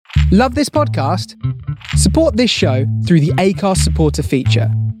Love this podcast? Support this show through the Acast supporter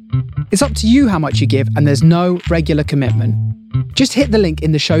feature. It's up to you how much you give, and there's no regular commitment. Just hit the link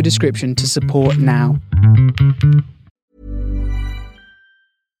in the show description to support now.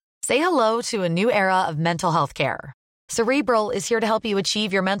 Say hello to a new era of mental health care. Cerebral is here to help you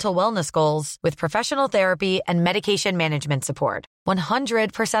achieve your mental wellness goals with professional therapy and medication management support.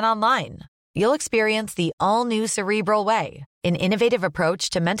 100% online. You'll experience the all-new Cerebral Way, an innovative approach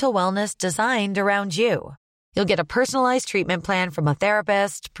to mental wellness designed around you. You'll get a personalized treatment plan from a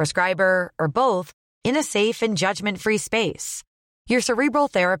therapist, prescriber, or both in a safe and judgment-free space. Your Cerebral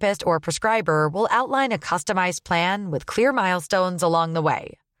therapist or prescriber will outline a customized plan with clear milestones along the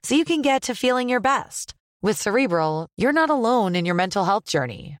way, so you can get to feeling your best. With Cerebral, you're not alone in your mental health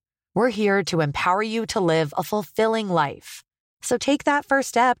journey. We're here to empower you to live a fulfilling life. So take that first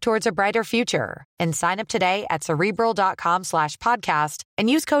step towards a brighter future and sign up today at Cerebral.com/podcast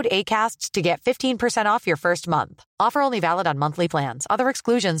and use code ACAST to get 15% off your first month. Offer only valid on monthly plans. Other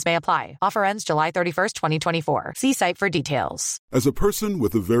exclusions may apply. Offer ends July 31st, 2024. See site for details. As a person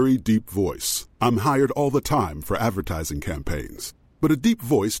with a very deep voice, I'm hired all the time for advertising campaigns. But a deep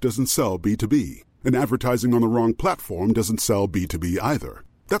voice doesn't sell B2B. And advertising on the wrong platform doesn't sell B2B either.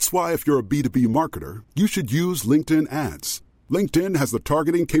 That's why if you're a B2B marketer, you should use LinkedIn ads. LinkedIn has the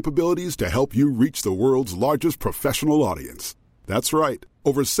targeting capabilities to help you reach the world's largest professional audience. That's right,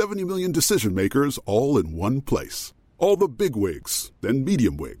 over 70 million decision makers all in one place. All the big wigs, then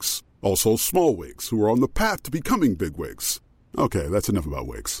medium wigs, also small wigs who are on the path to becoming big wigs. Okay, that's enough about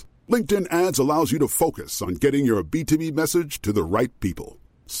wigs. LinkedIn ads allows you to focus on getting your B2B message to the right people.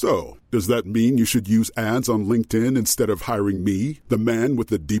 So, does that mean you should use ads on LinkedIn instead of hiring me, the man with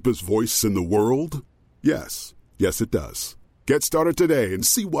the deepest voice in the world? Yes. Yes, it does. Get started today and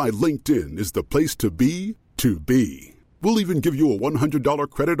see why LinkedIn is the place to be to be. We'll even give you a $100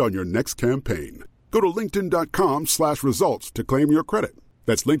 credit on your next campaign. Go to linkedin.com/results to claim your credit.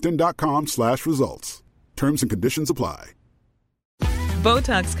 That's linkedin.com/results. Terms and conditions apply.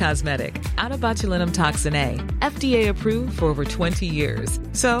 Botox Cosmetic, out of botulinum toxin A, FDA approved for over 20 years.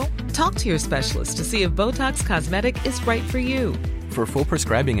 So, talk to your specialist to see if Botox Cosmetic is right for you. For full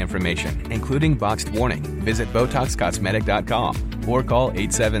prescribing information, including boxed warning, visit BotoxCosmetic.com or call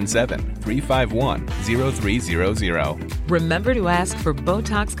 877-351-0300. Remember to ask for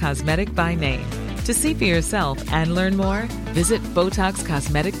Botox Cosmetic by name. To see for yourself and learn more, visit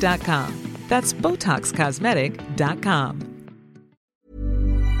BotoxCosmetic.com. That's BotoxCosmetic.com.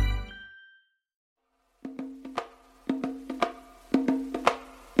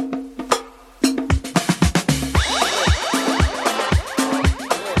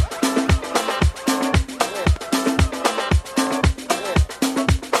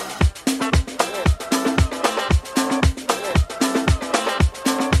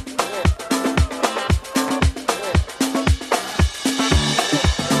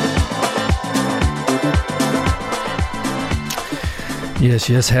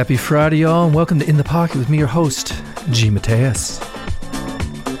 Yes, happy Friday, y'all, and welcome to In the Pocket with me, your host, G. Mateus.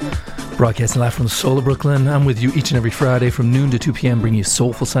 Broadcasting live from the soul of Brooklyn, I'm with you each and every Friday from noon to 2 p.m., bringing you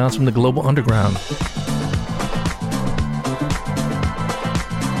soulful sounds from the global underground.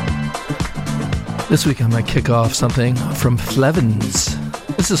 This week I'm going to kick off something from Flevins.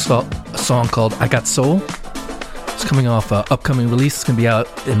 This is a song called I Got Soul. It's coming off an upcoming release. It's going to be out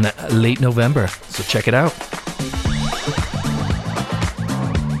in late November, so check it out.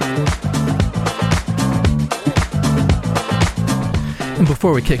 And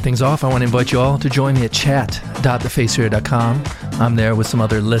before we kick things off, I want to invite you all to join me at chat.thefaceradio.com. I'm there with some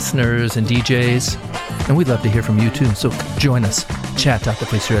other listeners and DJs, and we'd love to hear from you too. So join us,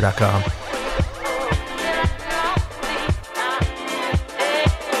 chat.thefaceradio.com.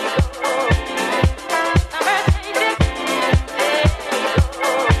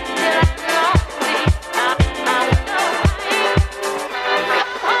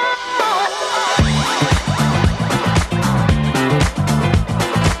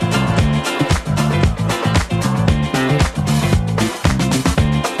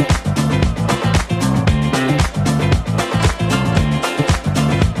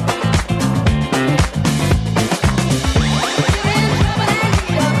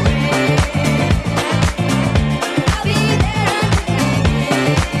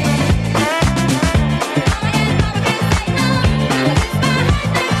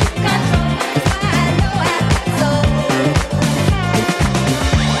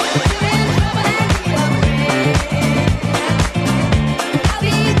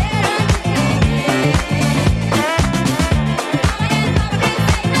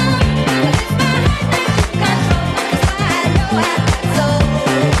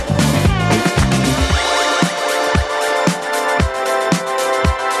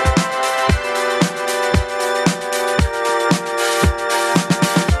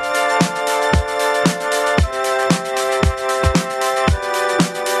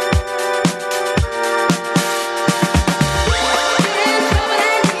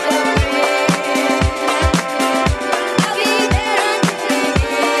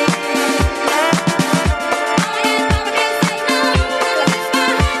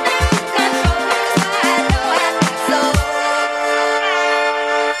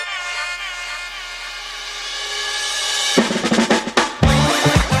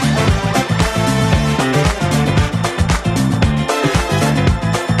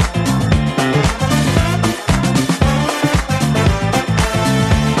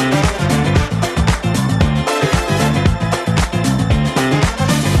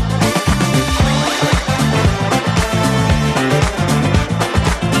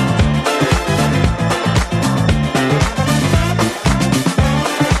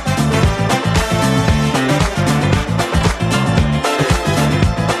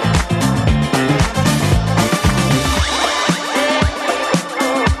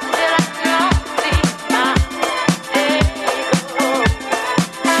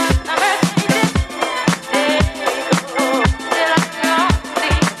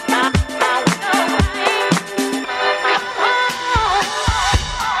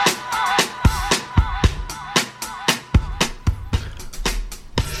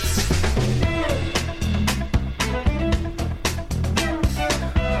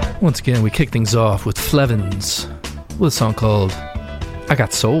 Once again, we kick things off with Flevins with a song called I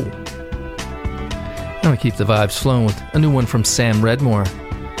Got Soul. And we keep the vibes flowing with a new one from Sam Redmore.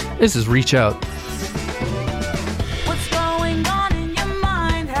 This is Reach Out. What's going on in your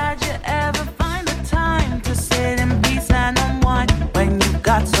mind? Had you ever find the time to sit in peace and unwind when you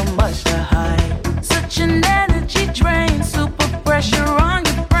got so much to hide? Such an energy drain, super pressure on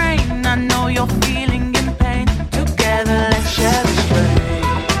your brain. I know you're feeling in pain. Together, let's share the strain.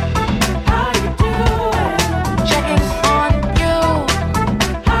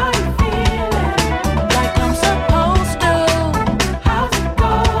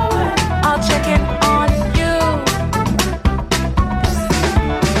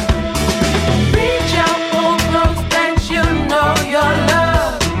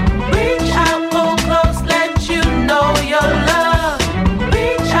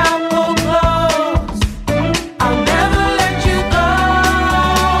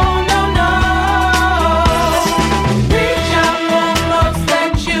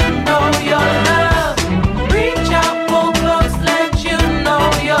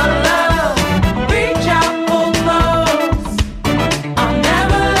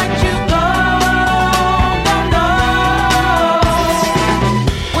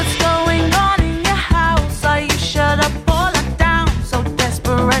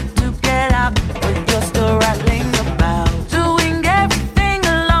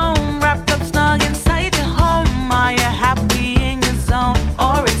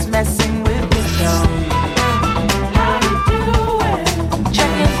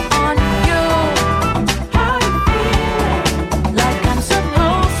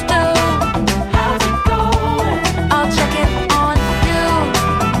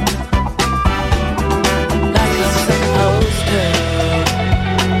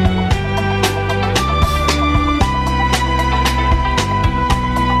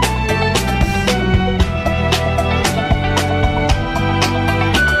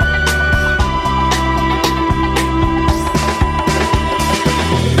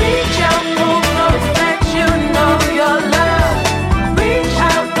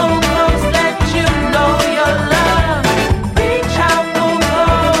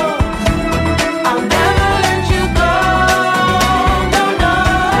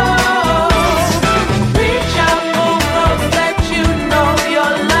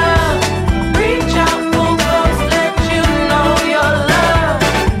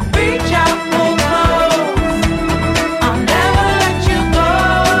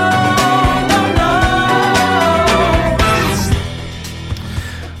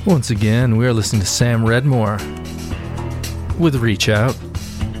 Once again, we are listening to Sam Redmore with Reach Out.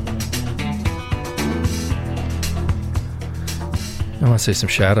 I want to say some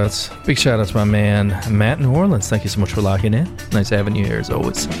shout-outs. Big shout-out to my man, Matt in New Orleans. Thank you so much for locking in. Nice having you here, as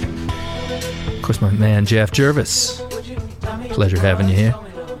always. Of course, my man, Jeff Jervis. Pleasure having you here.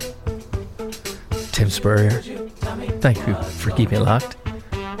 Tim Spurrier. Thank you for keeping it locked.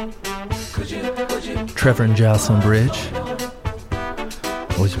 Trevor and Jocelyn Bridge.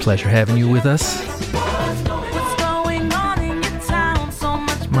 Always a pleasure having you with us.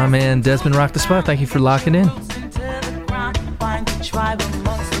 My man Desmond Rock the Spot, thank you for locking in.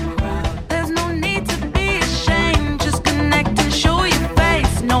 There's no need to be ashamed, just connect and show your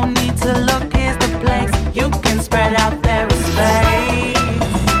face. No need to look, here's the place. You can spread out there in space.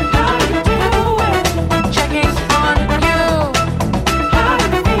 How you doing? Checking on you. How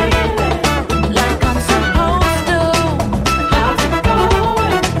you feeling? Like I'm supposed to. How's it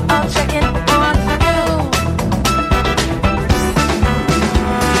going? I'm checking on you.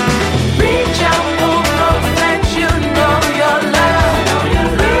 Reach out, move close, let you know your love.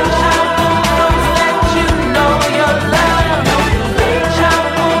 Reach out, move close, let you know your love. Reach out,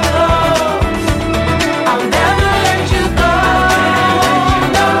 move close. I'll never let you go.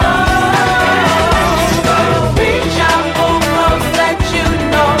 No, no. Reach out, move close, let you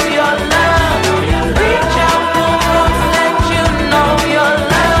know your love. Reach out, move close, let you know your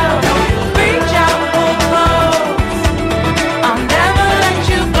love. Reach out, move close. I'll never let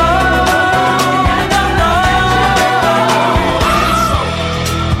you go. No, no.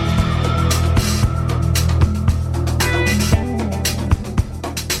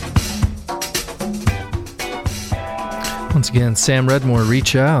 Once again, Sam Redmore,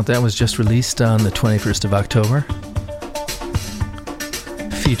 Reach Out. That was just released on the 21st of October.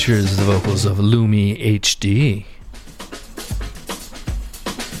 Features the vocals of Lumi HD.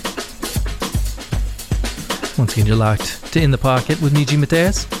 Once again, you're locked to In the Pocket with me, G.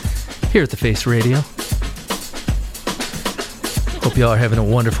 Mateus, here at The Face Radio. Hope y'all are having a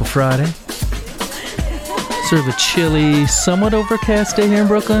wonderful Friday. Sort of a chilly, somewhat overcast day here in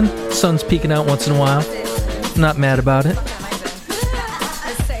Brooklyn. Sun's peeking out once in a while. Not mad about it.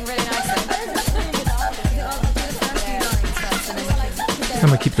 I'm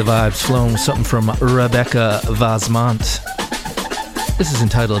going to keep the vibes flowing with something from Rebecca Vasmant. This is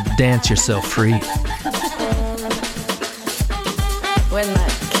entitled Dance Yourself Free. When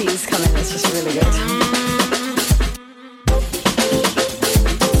that keys come in, it's just really good.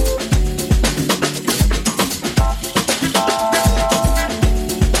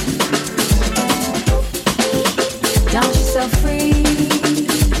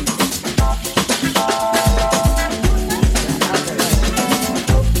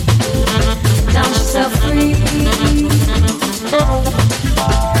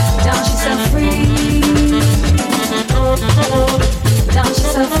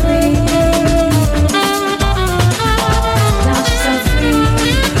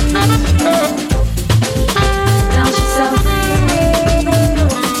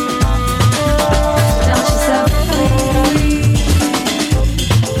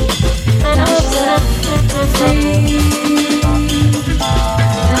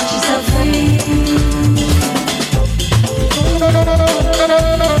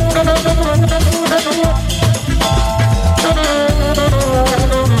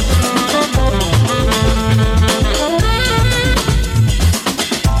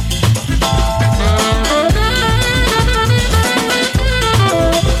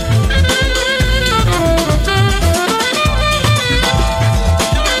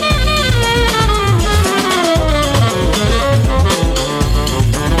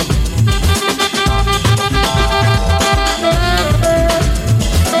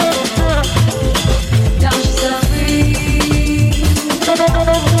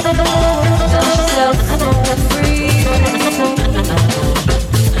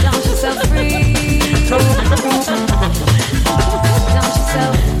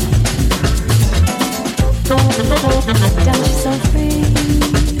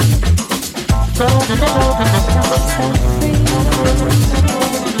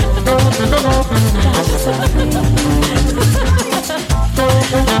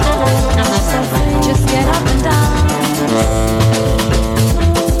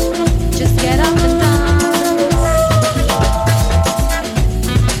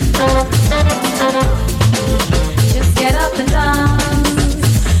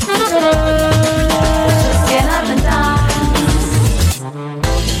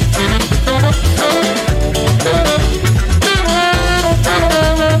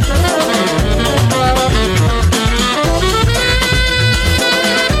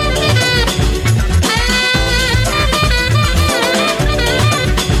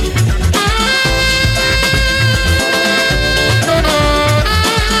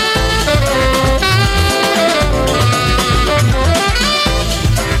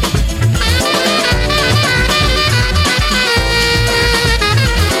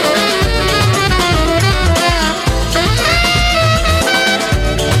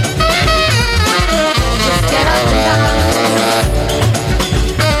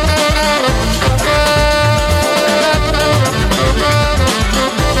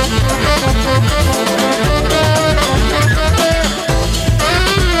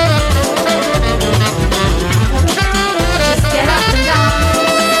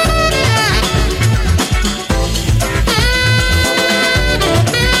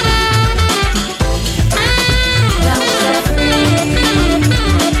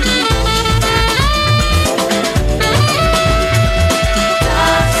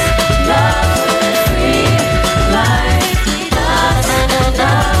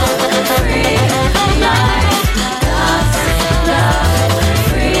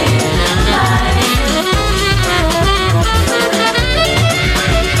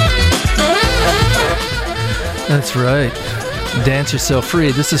 That's right. Dance Yourself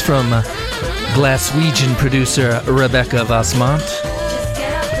Free. This is from Glaswegian producer Rebecca Vasmant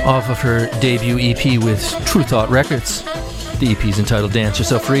off of her debut EP with True Thought Records. The EP is entitled Dance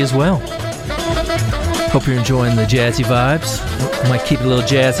Yourself Free as well. Hope you're enjoying the jazzy vibes. Might keep it a little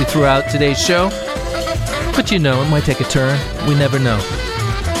jazzy throughout today's show. But you know, it might take a turn. We never know.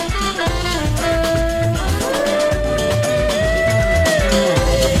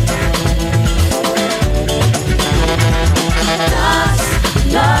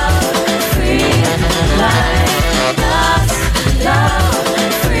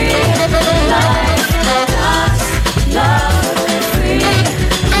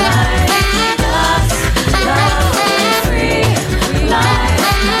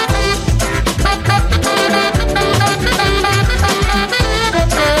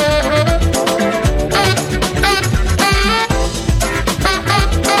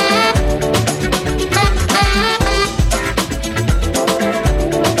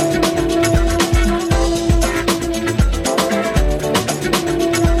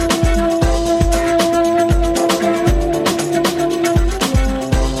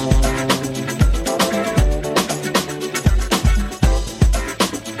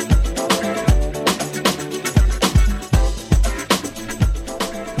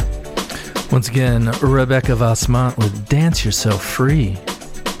 Once again, Rebecca Vasmont with Dance Yourself Free.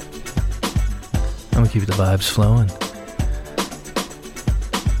 I'm going to keep the vibes flowing.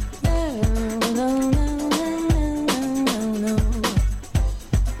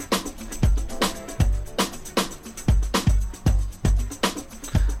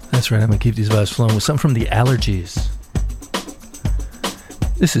 That's right, I'm going to keep these vibes flowing with something from the Allergies.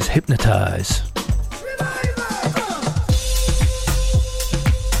 This is Hypnotize.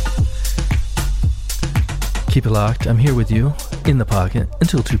 Keep it locked. I'm here with you in the pocket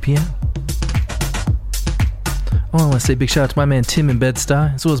until 2 p.m. Oh, I want to say big shout out to my man Tim in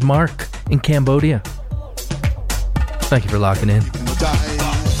Bed-Stuy, as well as Mark in Cambodia. Thank you for locking in.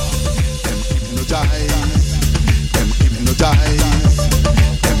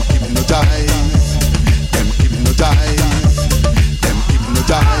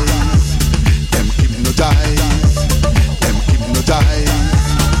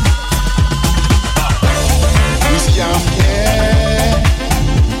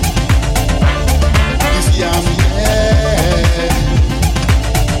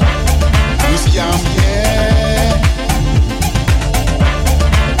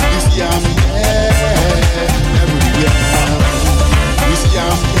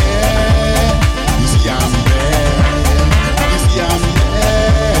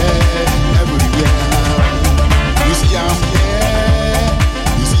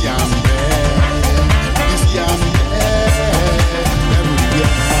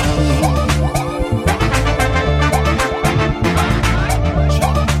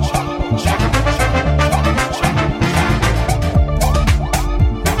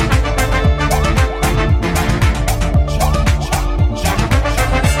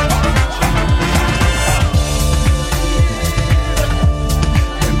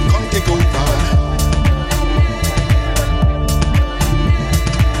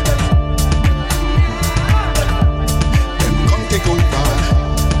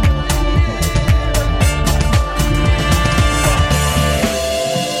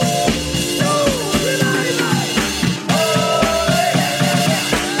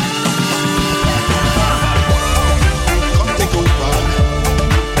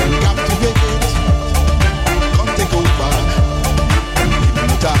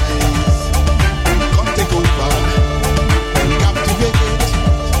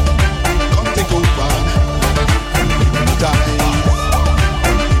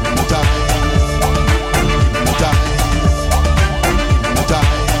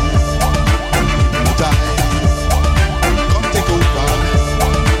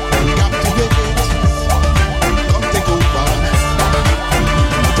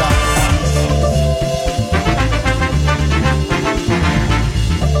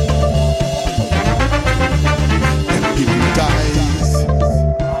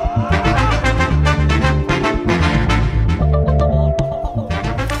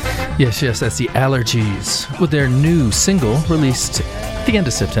 Yes, that's the Allergies with their new single released at the end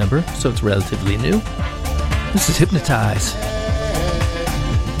of September, so it's relatively new. This is Hypnotize.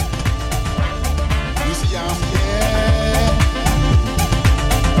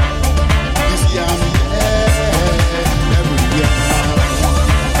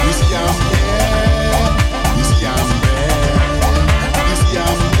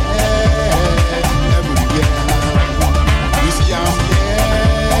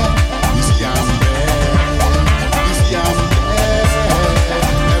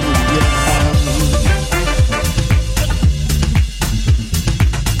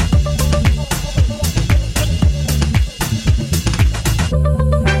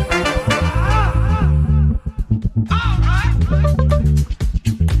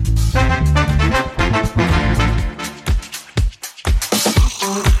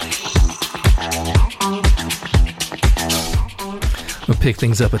 Pick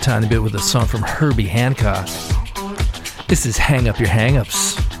things up a tiny bit with a song from Herbie Hancock. This is Hang Up Your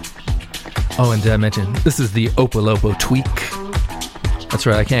Hang-Ups. Oh, and did I mention, this is the Opolopo Tweak. That's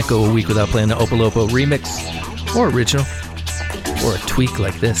right, I can't go a week without playing the Opolopo remix, or original, or a tweak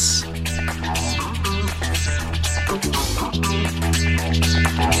like this.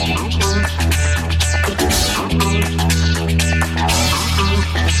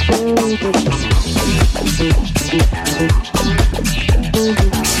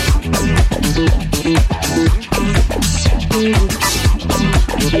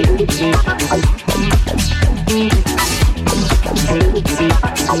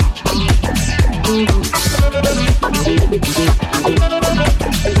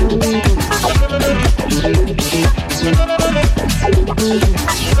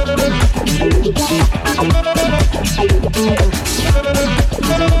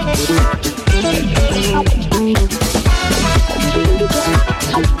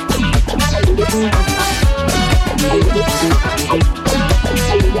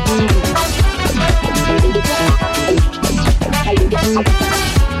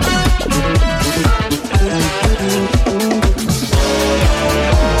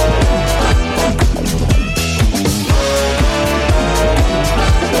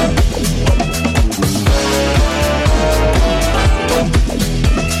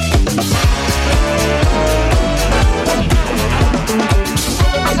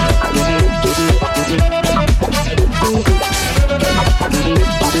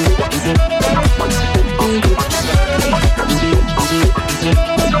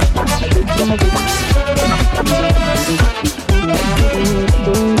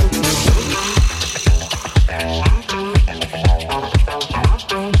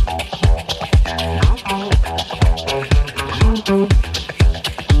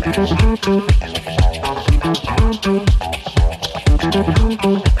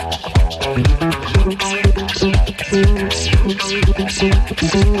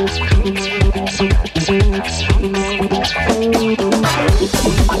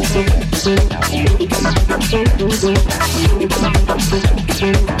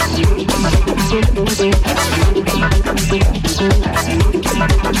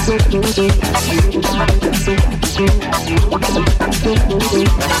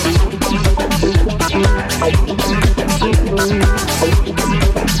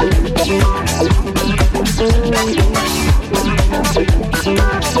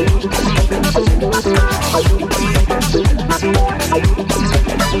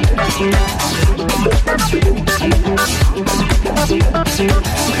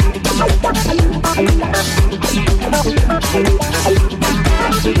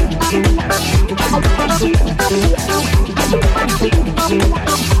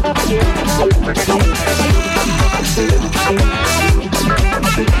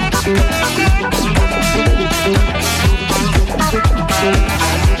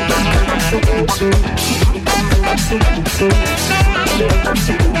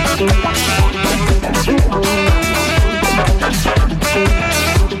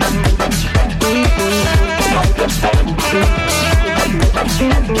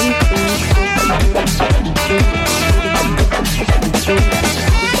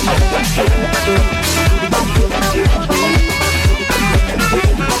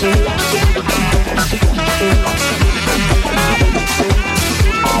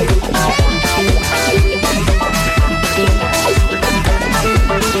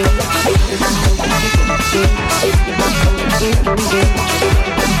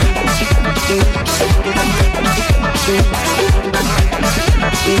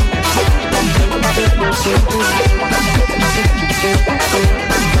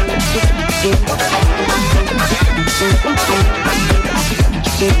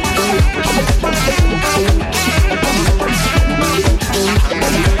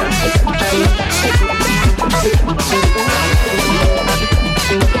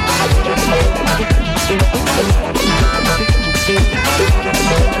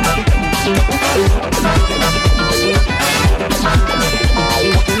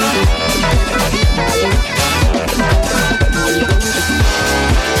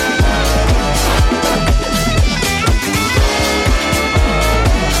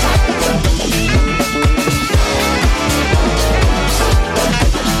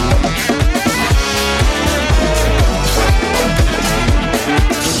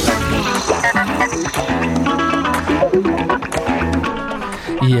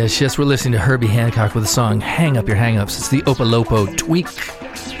 Yes, we're listening to Herbie Hancock with the song Hang Up Your Hang-Ups. It's the Opalopo Tweak.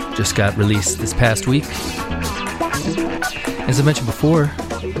 Just got released this past week. As I mentioned before,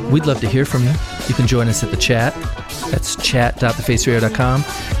 we'd love to hear from you. You can join us at the chat. That's chat.thefaceradio.com.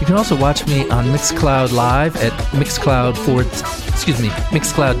 You can also watch me on Mixcloud Live at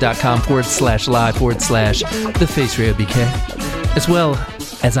mixcloud.com/live/thefaceradio.bk, as well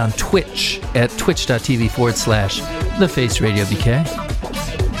as on Twitch at twitch.tv/thefaceradio.bk.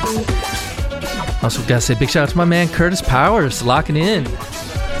 Also, got to say a big shout out to my man Curtis Powers, locking in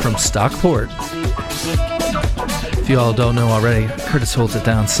from Stockport. If you all don't know already, Curtis holds it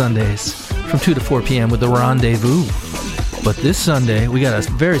down Sundays from 2 to 4 p.m. with the Rendezvous. But this Sunday, we got a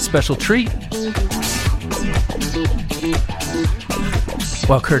very special treat.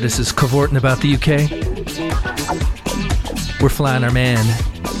 While Curtis is cavorting about the UK, we're flying our man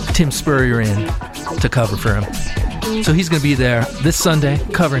Tim Spurrier in to cover for him. So he's going to be there this Sunday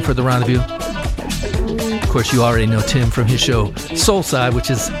covering for the Rendezvous. Of course, you already know Tim from his show Soulside, which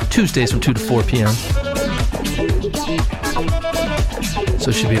is Tuesdays from 2 to 4 p.m. So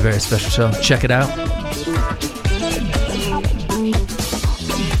it should be a very special show. Check it out.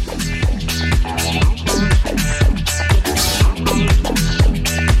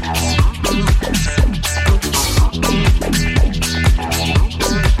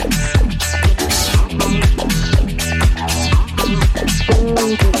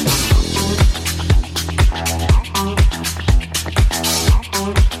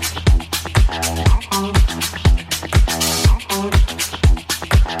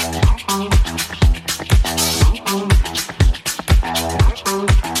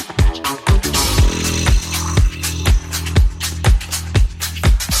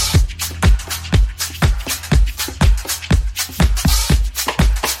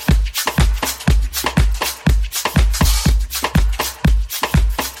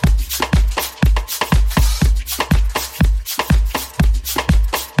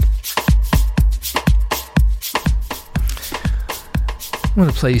 I'm going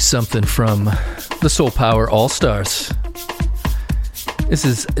to play you something from the Soul Power All-Stars. This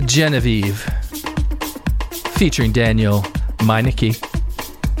is Genevieve featuring Daniel Meineke.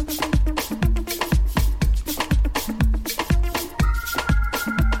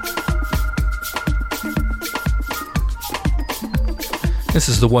 This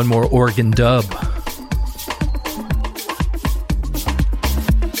is the One More Organ dub.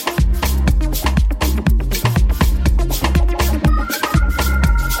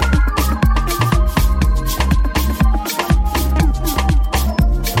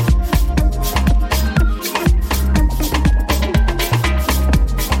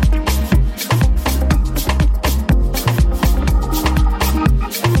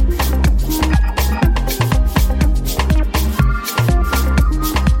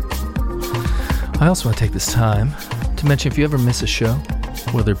 I also want to take this time to mention if you ever miss a show,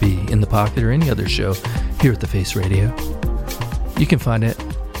 whether it be In the Pocket or any other show here at The Face Radio, you can find it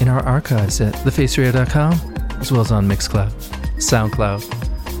in our archives at thefaceradio.com, as well as on Mixcloud,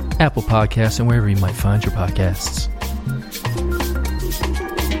 SoundCloud, Apple Podcasts, and wherever you might find your podcasts.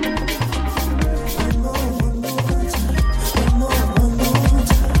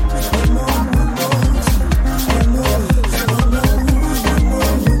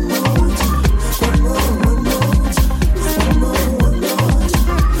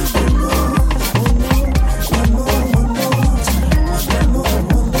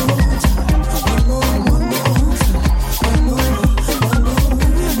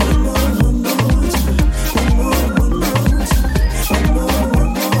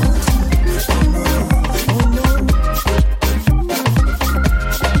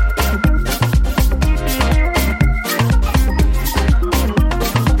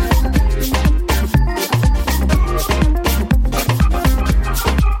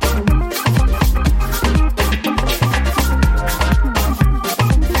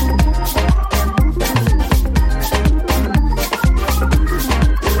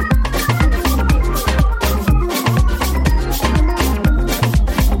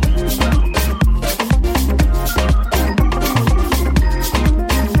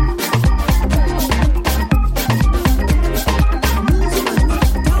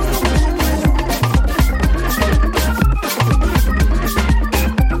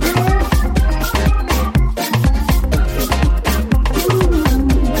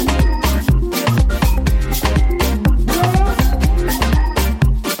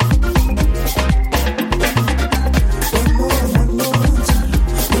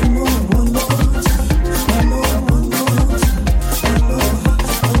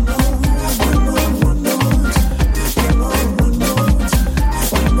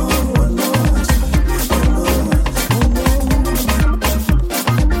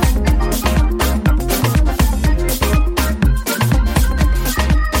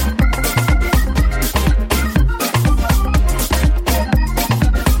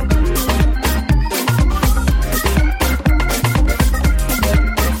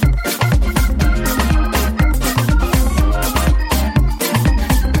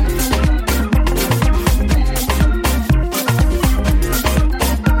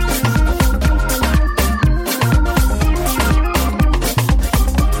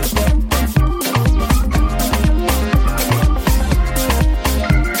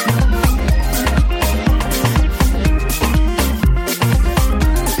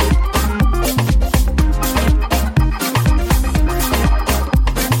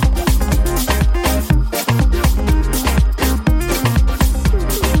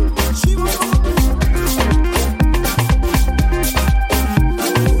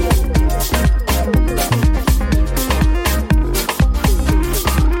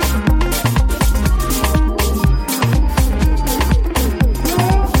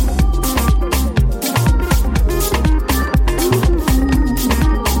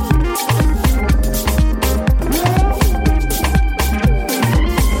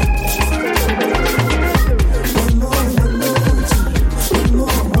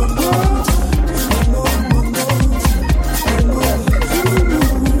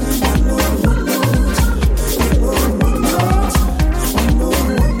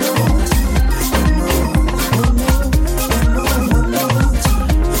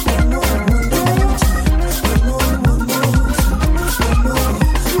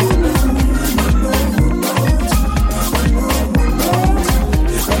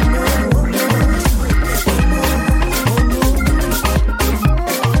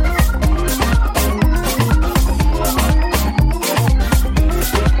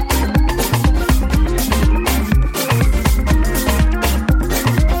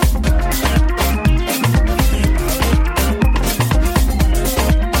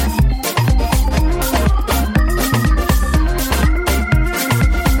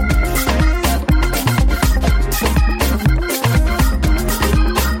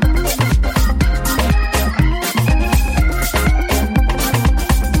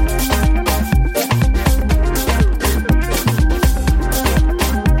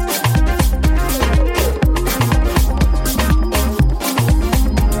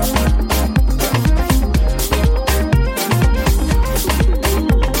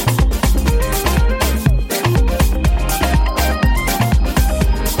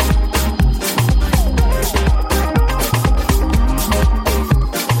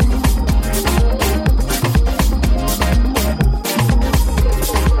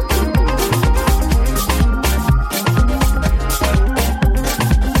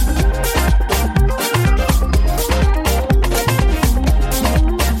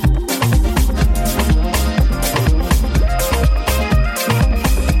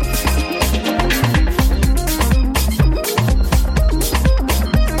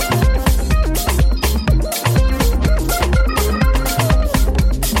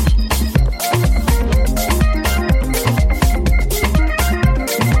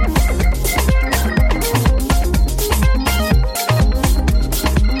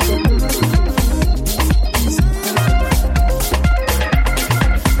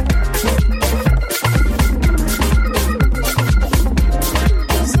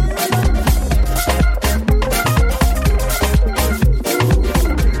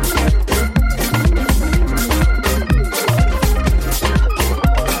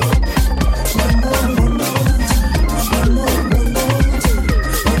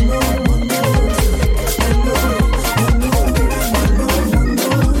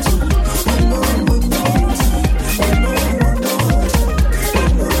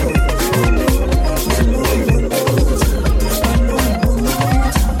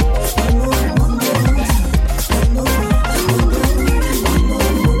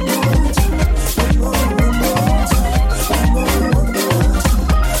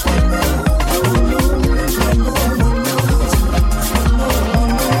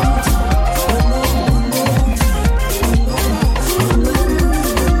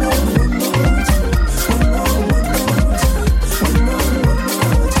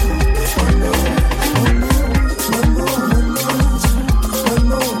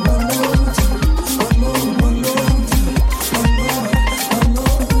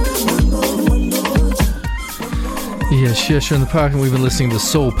 Cheshire in the Park, and we've been listening to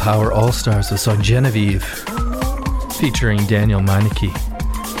Soul Power All-Stars, the song Genevieve, featuring Daniel Meineke,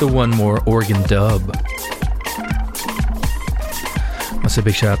 the One More organ dub. I want to say a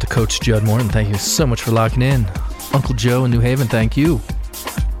big shout out to Coach Judd Morton. Thank you so much for locking in. Uncle Joe in New Haven, thank you.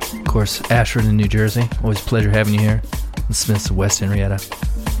 Of course, Ashford in New Jersey. Always a pleasure having you here. And Smith's in West Henrietta.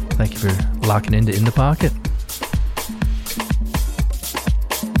 Thank you for locking into In the Pocket.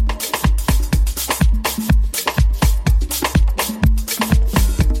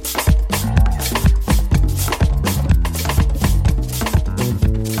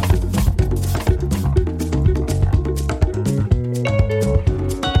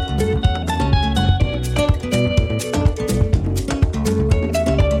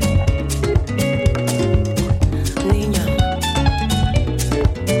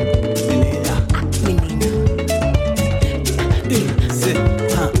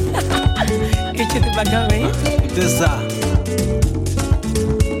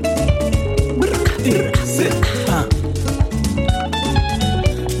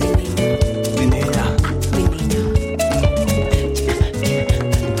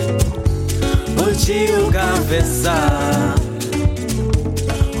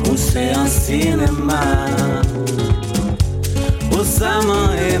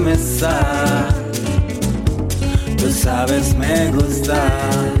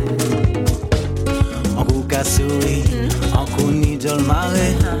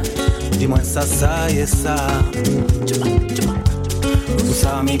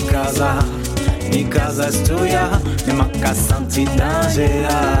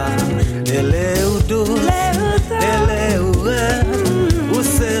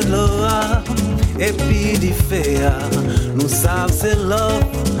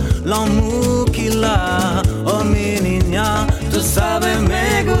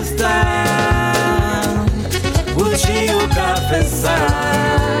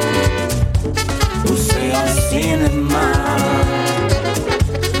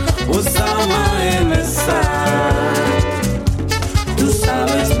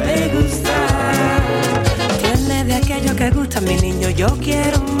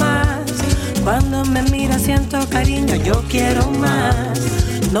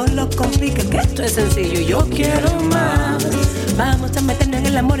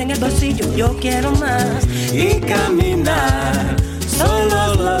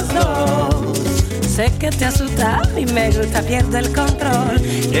 Pierdo el control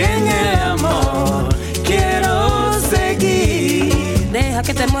en el amor, quiero seguir. Deja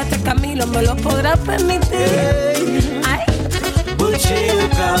que te muestre el camino, me lo podrás permitir. Ay, Buccio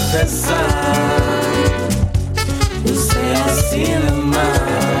confessar, você assina mais,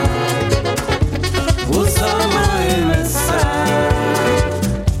 usa my mensagem,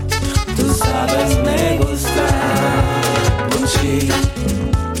 tu sabes me gustar. Buccio,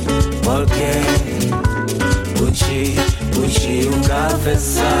 porque Buccio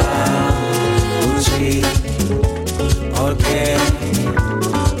confessar, Buccio, porque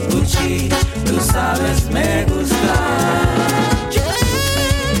Buccio, tu sabes me gustar.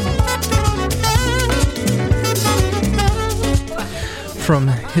 From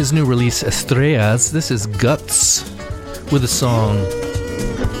his new release Estrellas, this is Guts with the song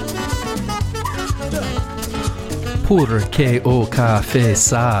Porque o Café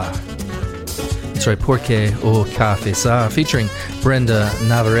Sa. That's right, Porque o Café Sa, featuring Brenda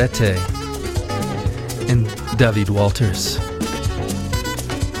Navarrete and David Walters.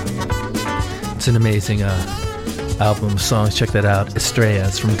 It's an amazing album of songs. Check that out,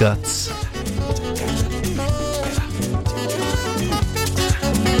 Estrellas from Guts.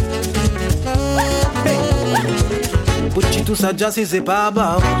 Tout ça déjà si c'est pas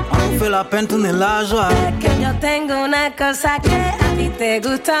bas, on fait la peine tourner la joie. Que yo tengo una cosa que a ti te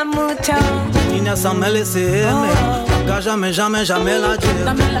gusta mucho. Niña, ça me laisse aimer. Nunca, jamais, jamais, jamais la dire.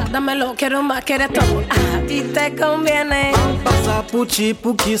 Dámelo, quiero más, quieres todo. A ti te conviene. Pasa puchi,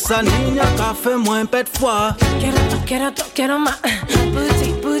 puki, sa niña, café, moins pet fois. Quiero todo, quiero más.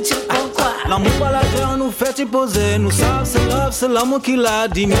 Puchi, pourquoi? L'amour pas la terre nous fait y poser. Nous savons c'est love, c'est l'amour qui l'a.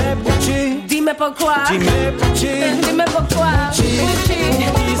 Dis-moi puchi. Dime pourquoi. Dis-moi puchi. Dime pourquoi. Puchi,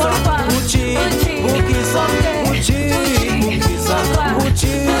 pourquoi? Puchi, puchi, sa puchi, puchi, sa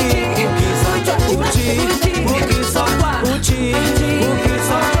puchi, puchi, sa puchi, puchi, sa puchi, puchi,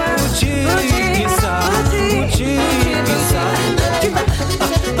 sa puchi, puchi, sa puchi,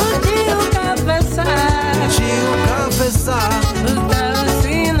 Puchi o confessar. puchi o confessar. Usa o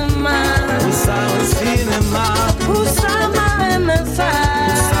cinema. Usa my mensagem. Usa my mensagem.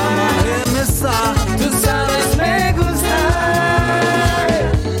 Tu sabes me gustar.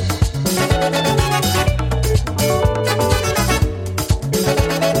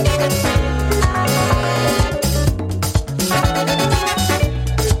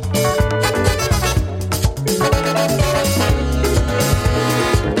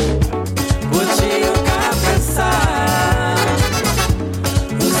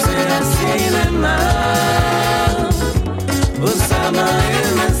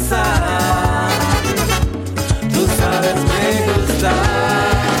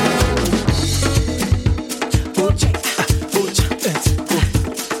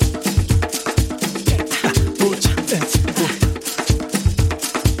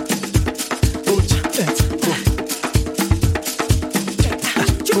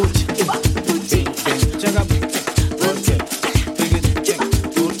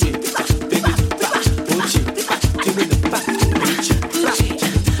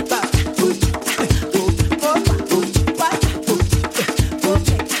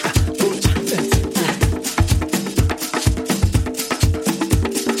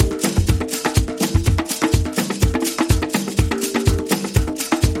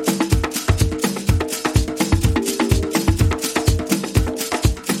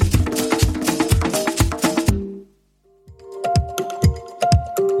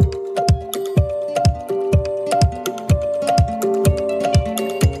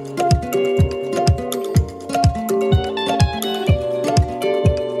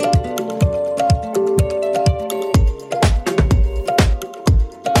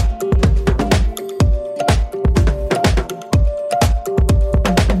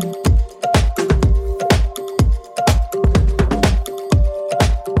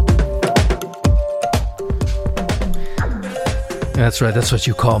 That's right, that's what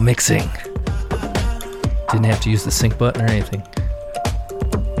you call mixing. Didn't have to use the sync button or anything.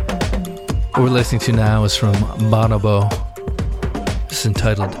 What we're listening to now is from Bonobo. It's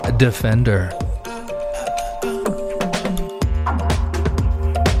entitled Defender.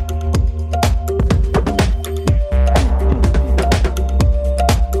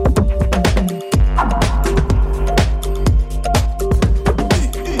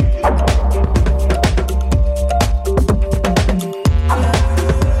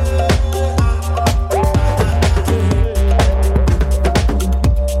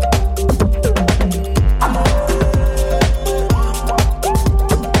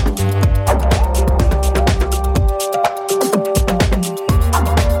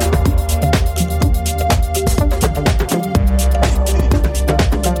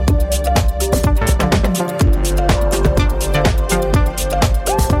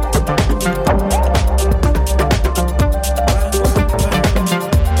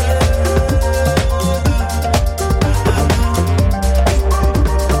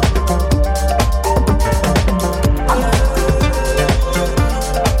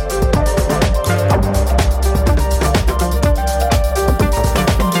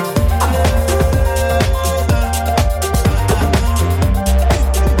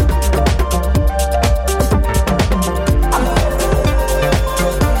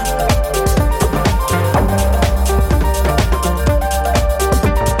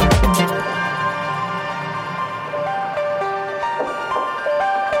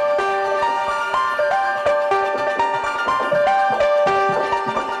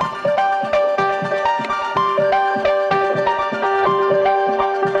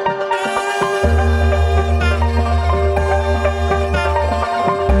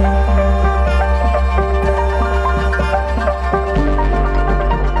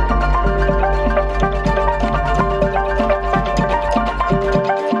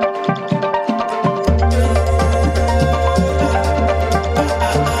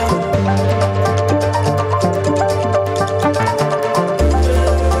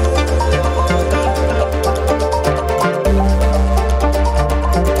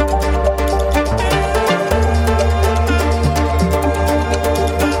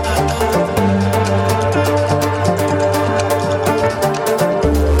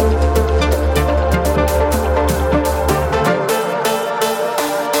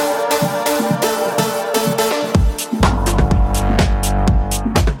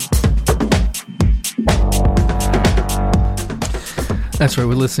 That's right,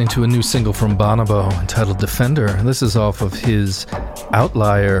 we're listening to a new single from Bonobo entitled Defender. This is off of his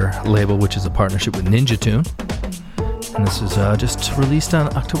Outlier label, which is a partnership with Ninja Tune. And this is just released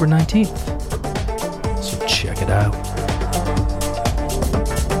on October 19th. So check it out.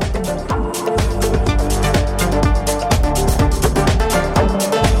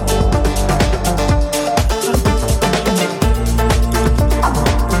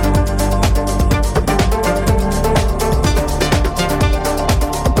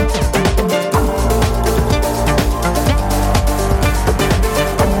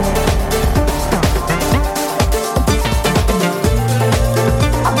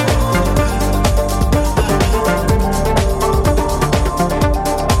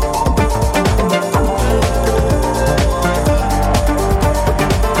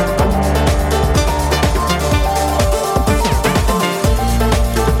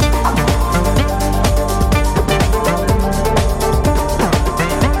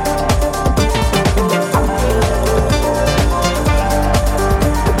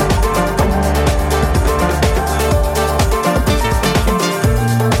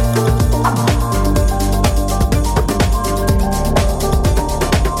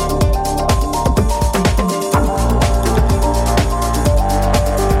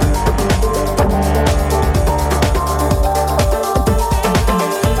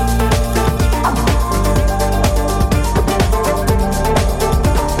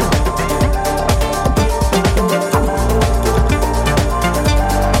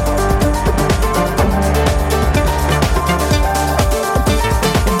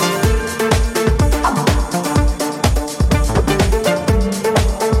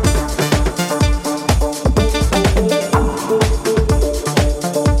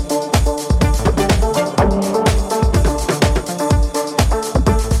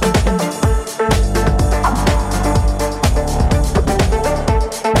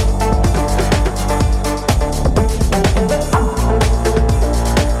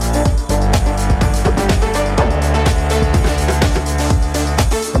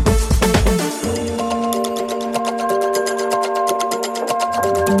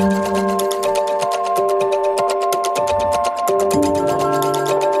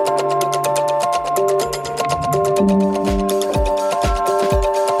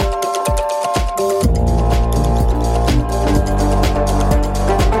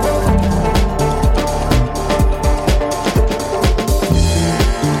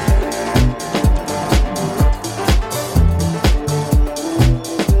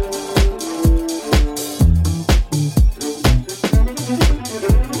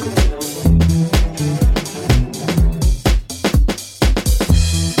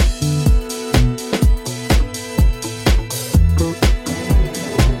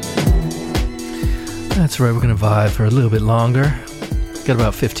 That's right, we're going to vibe for a little bit longer. Got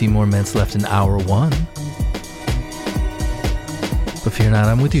about 15 more minutes left in hour one. But fear not,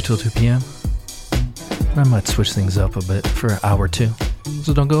 I'm with you till 2 p.m. I might switch things up a bit for hour two,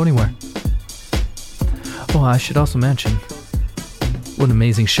 so don't go anywhere. Oh, I should also mention what an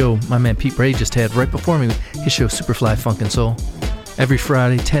amazing show my man Pete Bray just had right before me. His show Superfly Funk and Soul. Every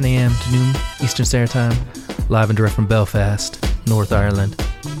Friday, 10 a.m. to noon Eastern Standard Time, live and direct from Belfast, North Ireland.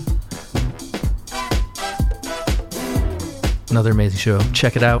 Another amazing show.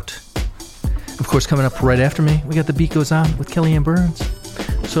 Check it out. Of course, coming up right after me, we got The Beat Goes On with Kellyanne Burns.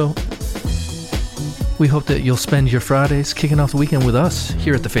 So we hope that you'll spend your Fridays kicking off the weekend with us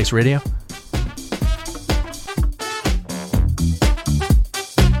here at The Face Radio.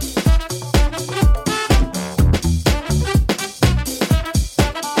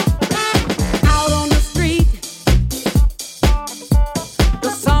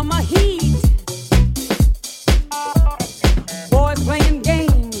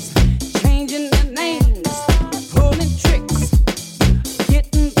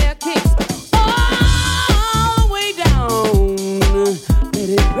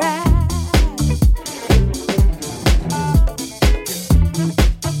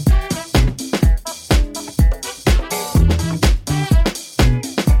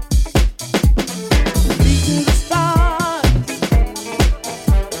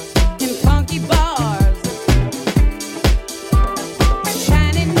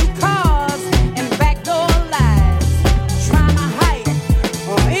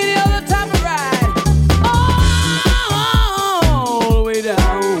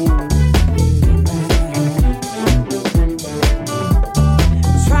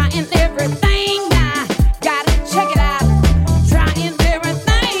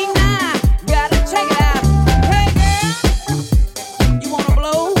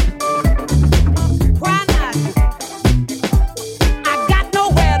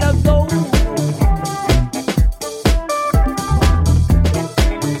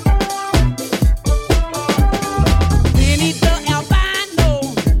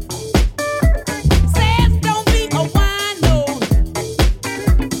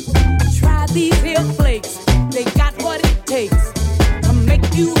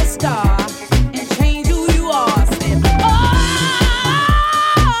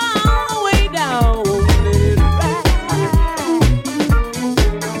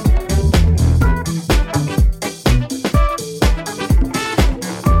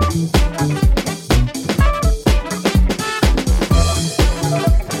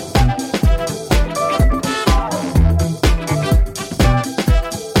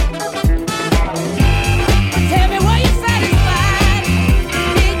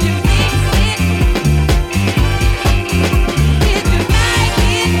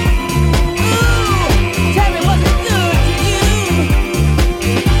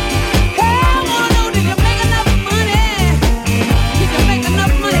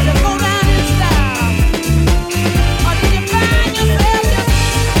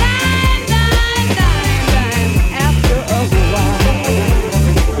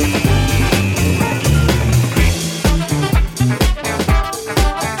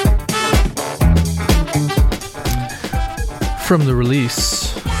 From the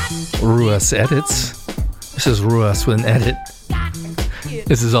release, Ruas Edits. This is Ruas with an edit.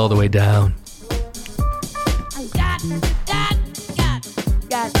 This is All the Way Down.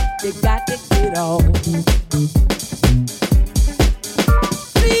 You got to get on.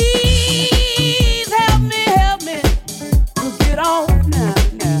 Please help me to get on now.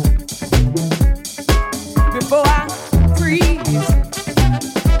 Before I freeze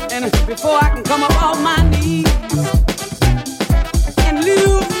and before I can come up off my knees and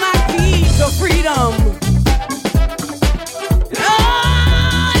lose my keys to freedom.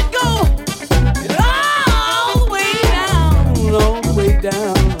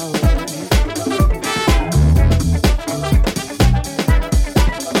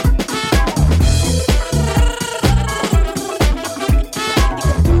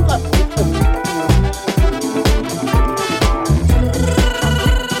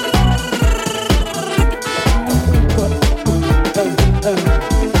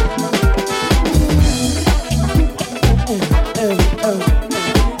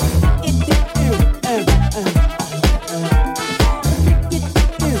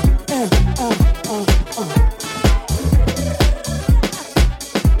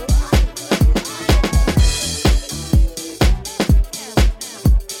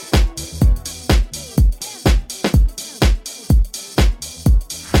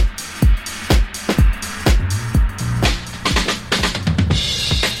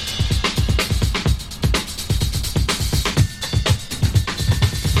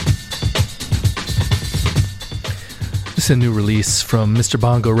 This is a new release from Mr.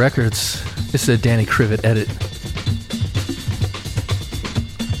 Bongo Records. This is a Danny Krivit edit.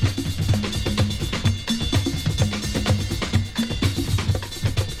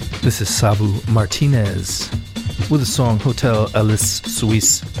 This is Sabu Martinez with the song Hotel Alice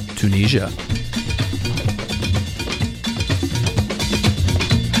Suisse, Tunisia.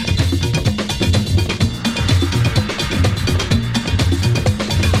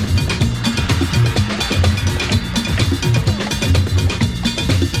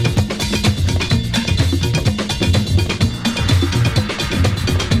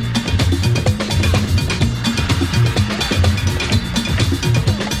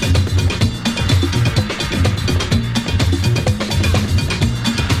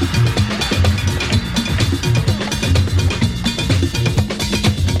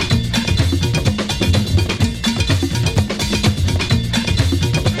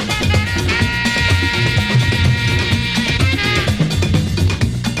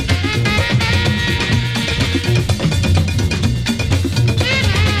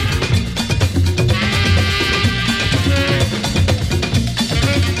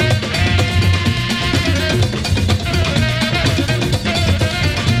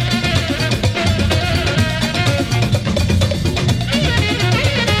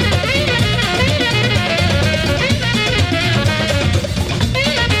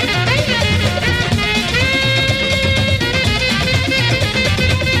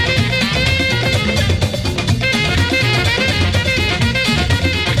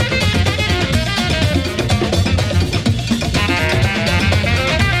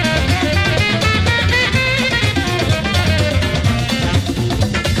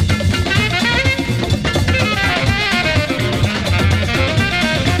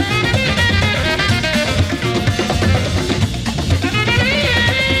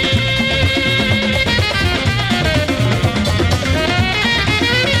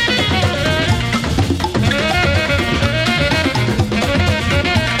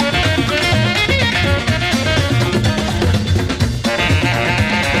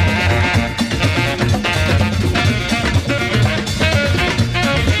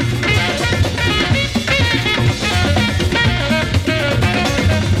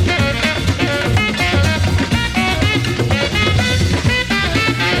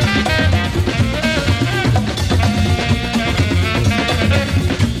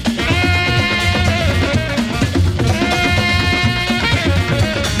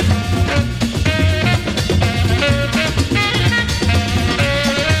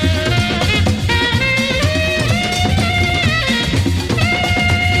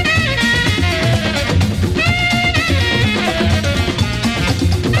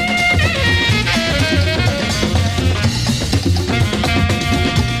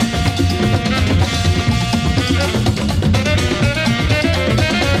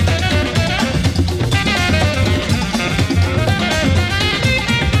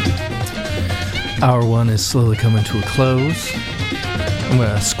 Hour one is slowly coming to a close. I'm going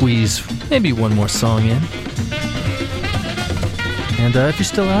to squeeze maybe one more song in. And if you're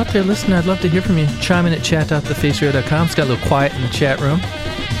still out there listening, I'd love to hear from you. Chime in at chat.thefaceradio.com. It's got a little quiet in the chat room.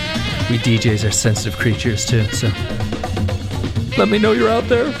 We DJs are sensitive creatures too, so let me know you're out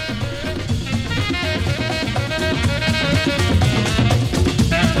there.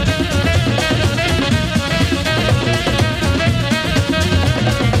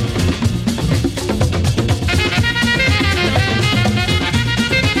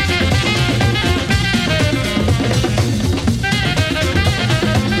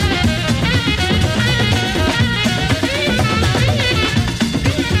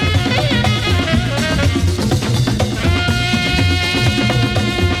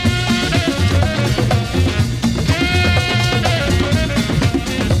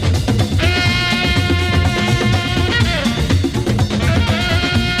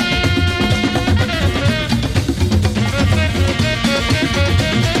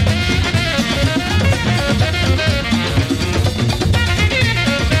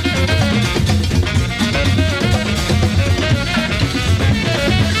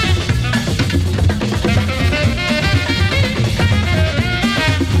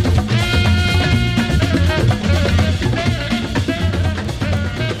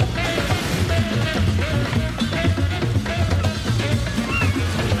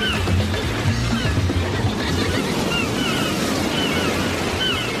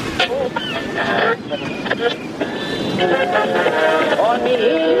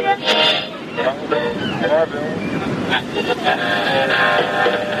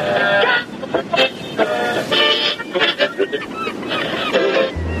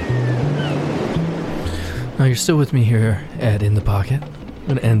 you're still with me here at In the Pocket. I'm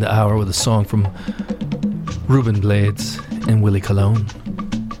going to end the hour with a song from Ruben Blades and Willie Colon.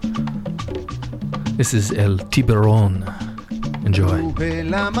 This is El Tiburón. Enjoy. Sube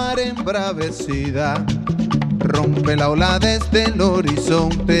la mar embravecida, rompe la ola desde el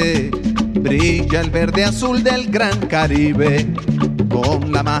horizonte, brilla el verde azul del gran Caribe,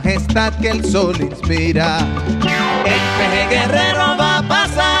 con la majestad que el sol inspira. El peje guerrero va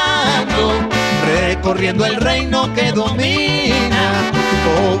pasando, recorriendo el reino que domina,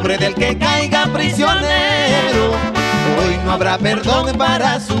 pobre del que caiga prisionero, hoy no habrá perdón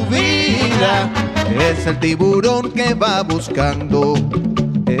para su vida. Es el tiburón que va buscando,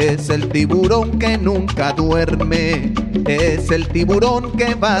 es el tiburón que nunca duerme, es el tiburón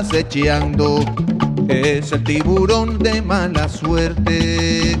que va acechando, es el tiburón de mala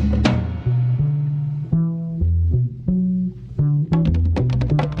suerte.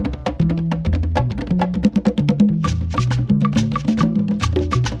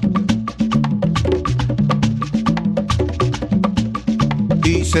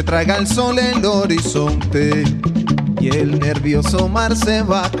 Se traga el sol el horizonte y el nervioso mar se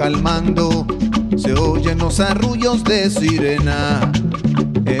va calmando. Se oyen los arrullos de sirena,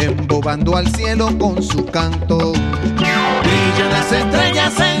 embobando al cielo con su canto. Brillan las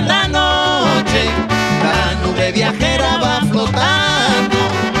estrellas en la noche, la nube viajera va flotando.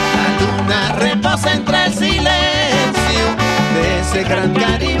 La luna reposa entre el silencio de ese gran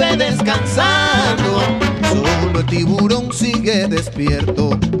Caribe descansando. Solo el tiburón sigue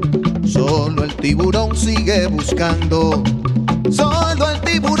despierto, solo el tiburón sigue buscando, solo el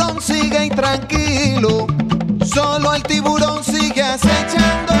tiburón sigue intranquilo, solo el tiburón sigue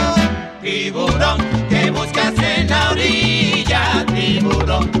acechando. Tiburón, ¿qué buscas en la orilla?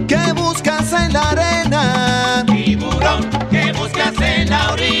 Tiburón, ¿qué buscas en la arena? Tiburón, ¿qué buscas en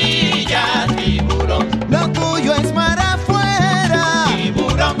la orilla? Tiburón, lo tuyo es mar afuera.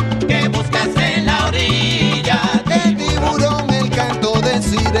 Tiburón, ¿qué buscas en la orilla? El tiburón, el canto de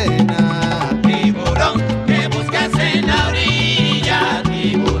sirena. Tiburón, ¿qué buscas en la orilla?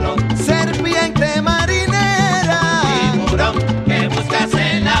 Tiburón, serpiente marinera. Tiburón, ¿qué buscas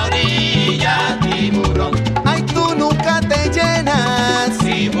en la orilla? Tiburón, ay, tú nunca te llenas.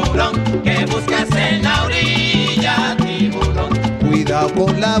 Tiburón, ¿qué buscas en la orilla? Tiburón, cuidado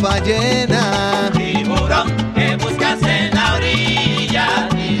con la ballena. Tiburón, ¿qué buscas en la orilla?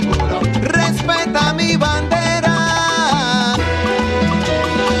 Tiburón, respeta mi bandera.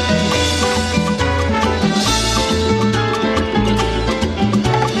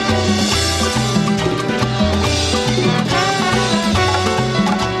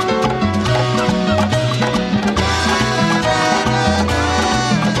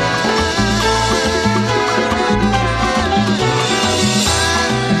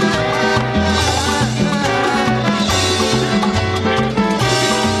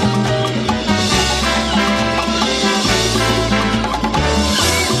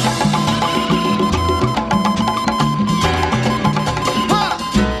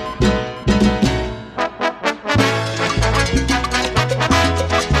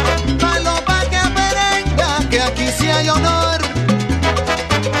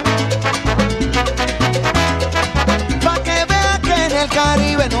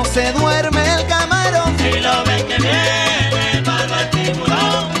 Se duerme el camarón. Si lo ven que viene, para el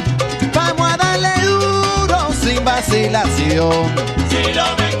tiburón. Vamos a darle duro sin vacilación. Si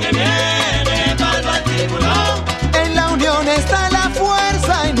lo ven que viene, para el tiburón. En la unión está la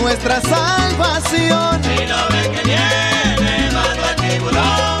fuerza y nuestra salvación. Si lo ven que viene, para el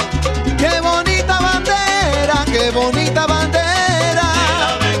tiburón. Qué bonita bandera, qué bonita bandera. Si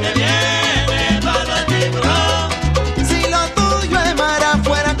lo ven que viene, para el tiburón. Si lo tuyo es mar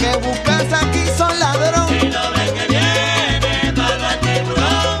afuera, que buscas aquí son ladrón. Si lo ven que viene, para el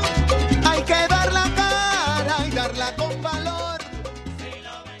tiburón. Hay que dar la cara y darla con valor. Si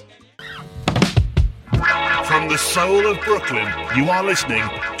lo ven que viene. From the soul of Brooklyn, you are listening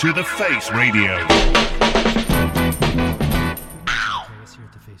to The Face Radio. Let's hear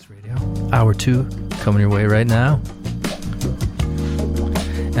it, The Face Radio. Hour 2 coming your way right now.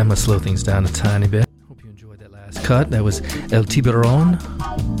 I'm gonna slow things down a tiny bit. Hope you enjoyed that last cut. That was El Tiburón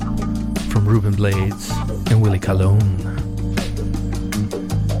from Ruben Blades and Willie Colon.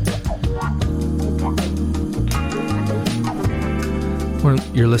 What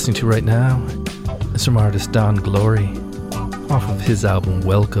you're listening to right now is from artist Don Glory off of his album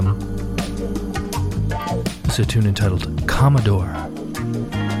Welcome. It's a tune entitled Commodore.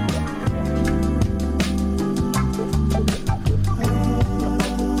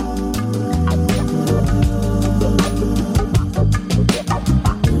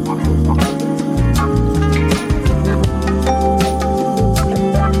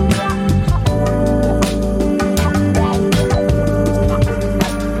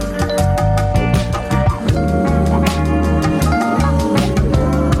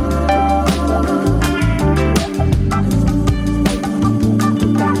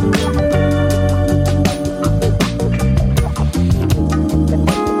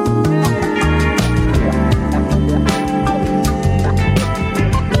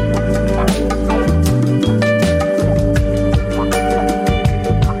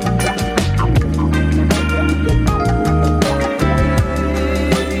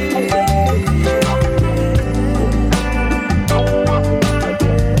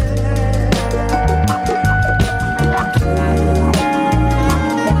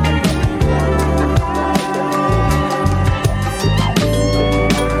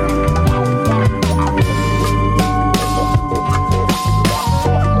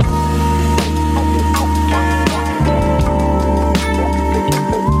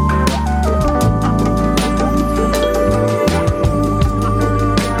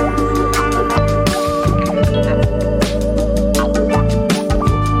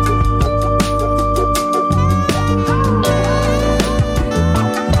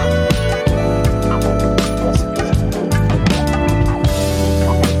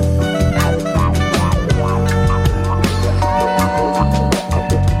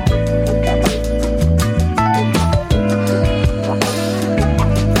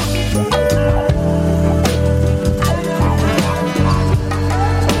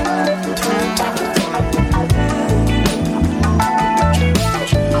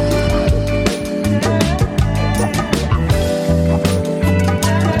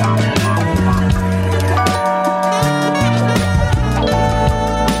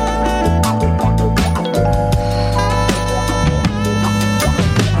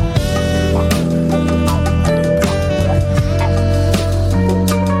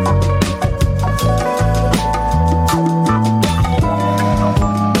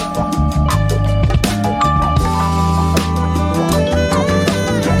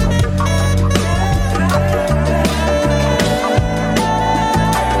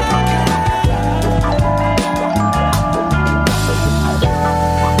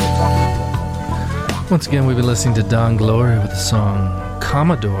 Once again, we've been listening to Don Gloria with the song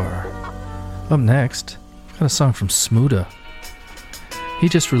Commodore. Up next, we've got a song from Smuda. He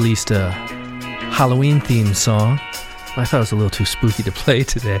just released a Halloween-themed song. I thought it was a little too spooky to play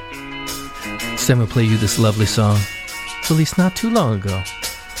today. Instead, we'll play you this lovely song, released not too long ago.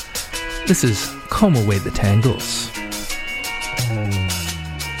 This is Comb Away the Tangles.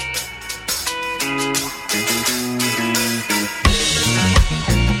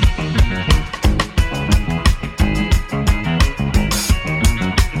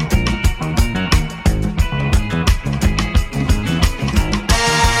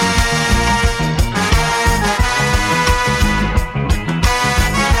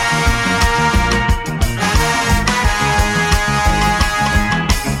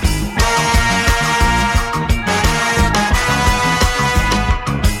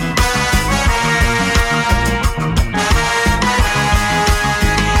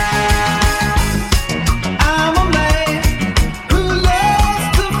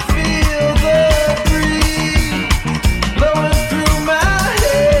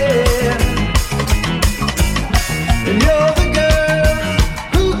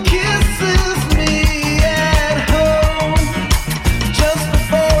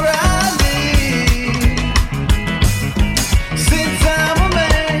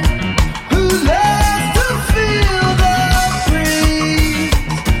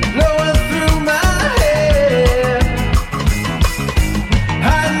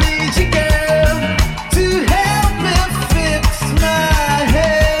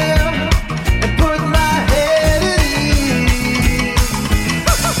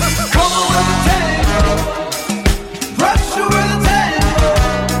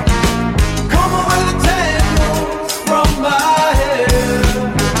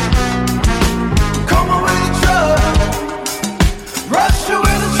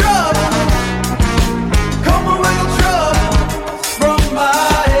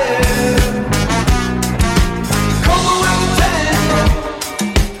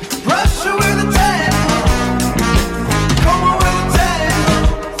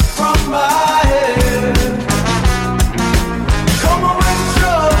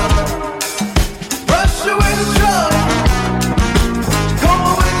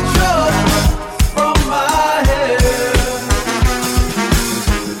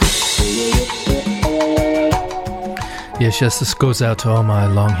 Yes, this goes out to all my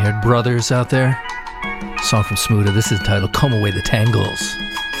long-haired brothers out there. Song from Smuda. This is titled Comb Away the Tangles.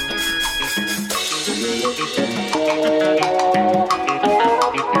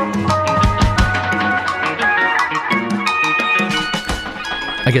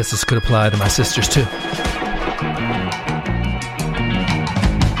 I guess this could apply to my sisters too.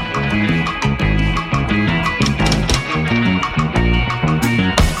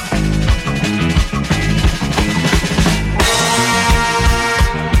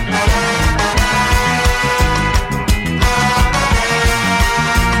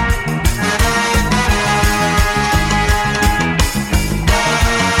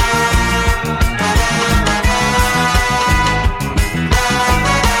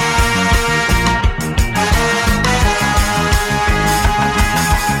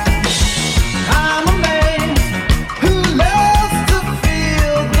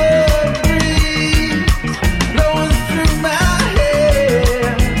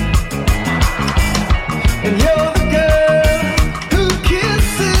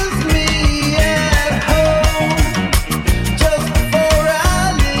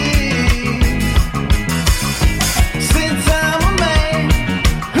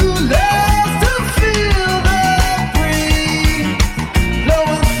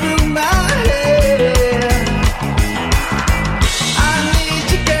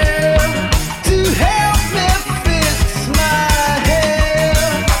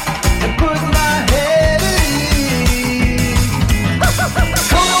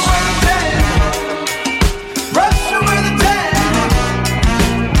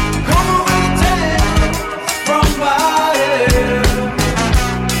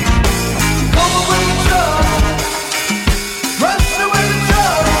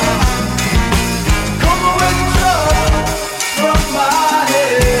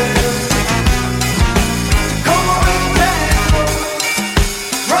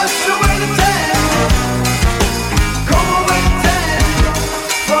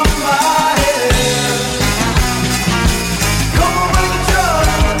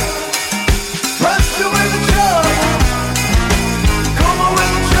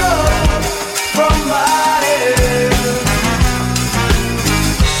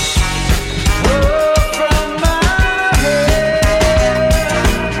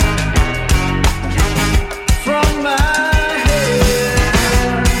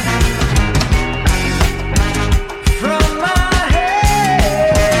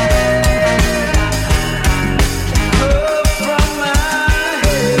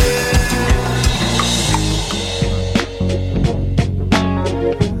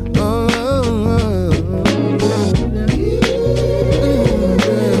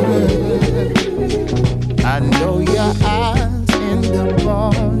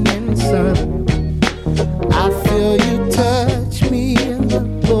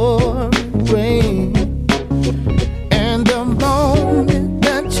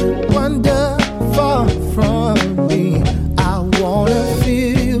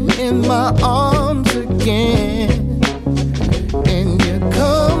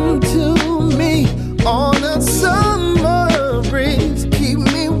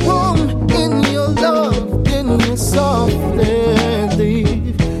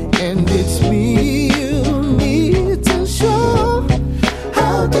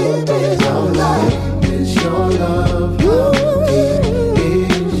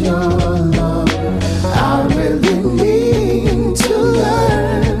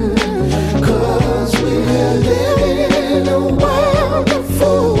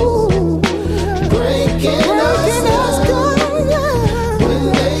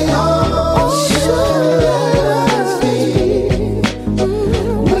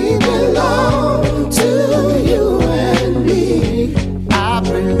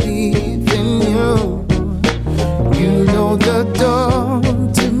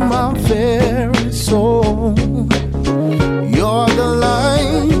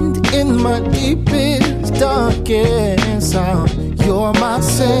 You're my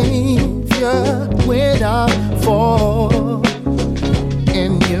savior when I fall,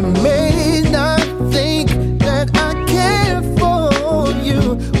 and you may not think that I care for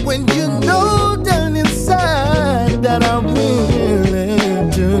you when you know down inside that I really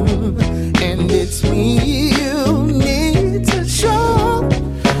do, and it's me you need to show.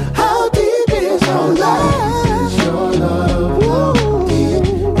 How deep is your love? Your love, how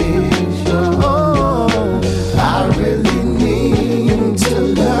deep is your love? I really need to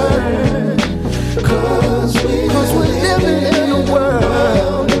learn, 'cause we're living in a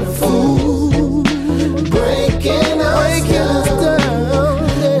world of fools, breaking us down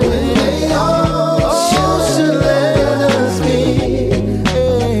when they all should let us be.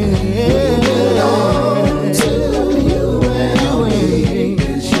 We belong to you and me.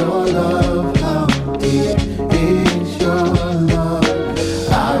 Is your love, how deep is your love?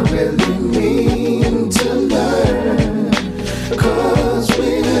 I really need to learn, 'cause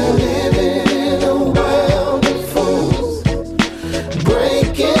we're living in a world of fools,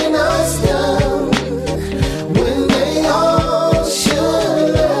 breaking us down when they all should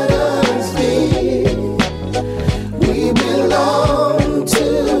let us be. We belong to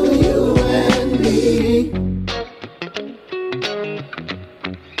you and me.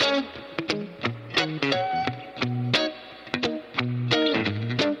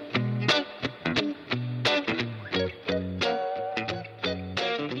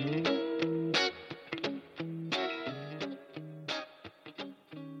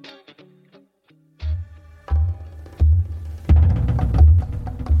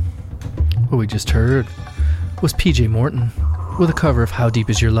 What we just heard was PJ Morton with a cover of How Deep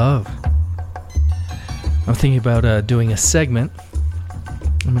Is Your Love. I'm thinking about doing a segment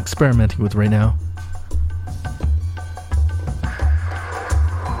I'm experimenting with right now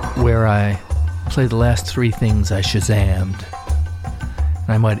where I play the last 3 things I Shazammed. And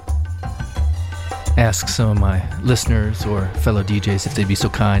I might ask some of my listeners or fellow DJs if they'd be so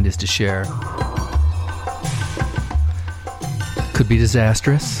kind as to share. Could be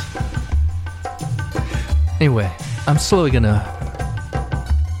disastrous. Anyway, I'm slowly gonna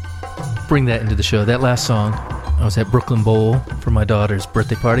bring that into the show. That last song, I was at Brooklyn Bowl for my daughter's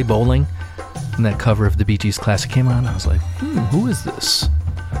birthday party, bowling, and that cover of the Bee Gees classic came on. I was like, who is this?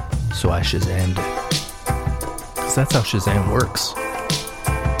 So I Shazammed it. Because that's how Shazam works.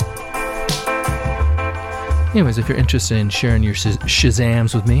 Anyways, if you're interested in sharing your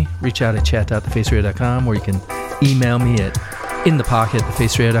Shazams with me, reach out at chat.thefaceradio.com, or you can email me at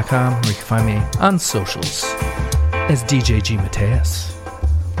inthepocket@thefaceradio.com, or you can find me on socials as DJ G Mateus.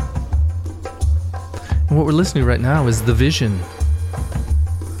 And what we're listening to right now is The Vision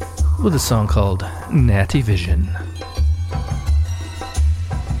with a song called Natty Vision.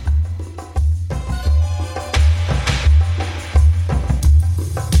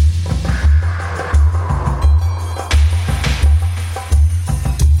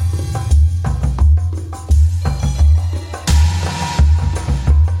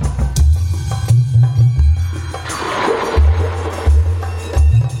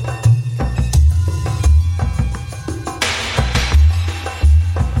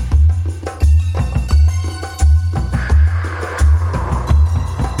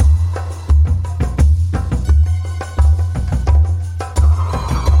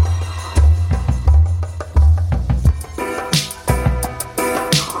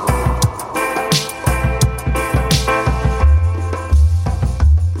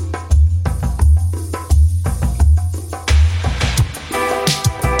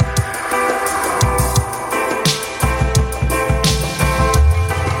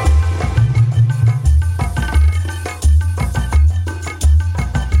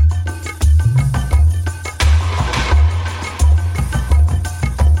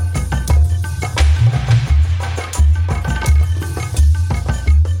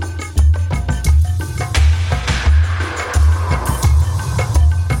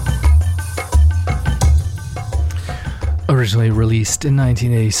 Originally released in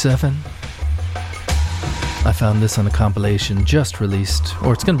 1987. I found this on a compilation just released,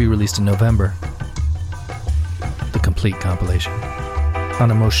 or it's going to be released in November. The complete compilation on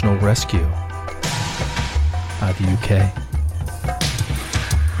Emotional Rescue out of the UK.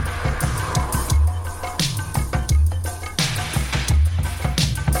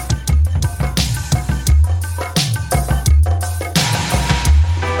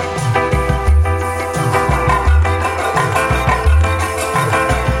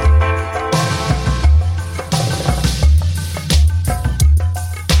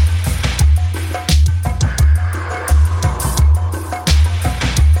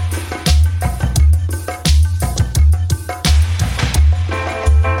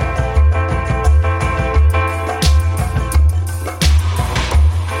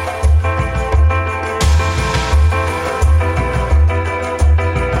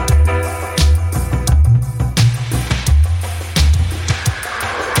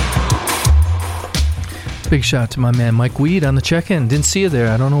 Big shout out to my man Mike Weed on the check-in. Didn't see you there.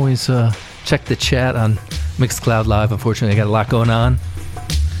 I don't always check the chat on Mixcloud Live. Unfortunately, I got a lot going on.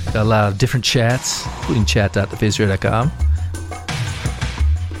 Got a lot of different chats, including chat.thefaceradio.com.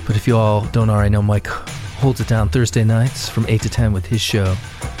 But if you all don't already know, Mike holds it down Thursday nights from 8 to 10 with his show,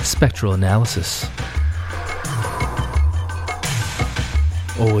 Spectral Analysis.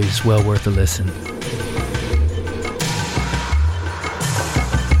 Always well worth a listen.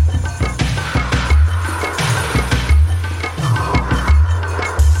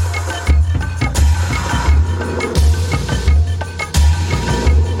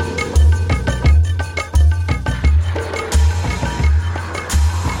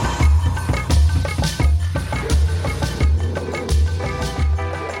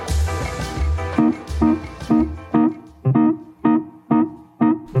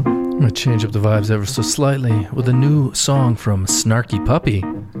 Change up the vibes ever so slightly with a new song from Snarky Puppy.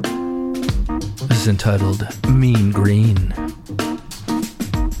 This is entitled Mean Green.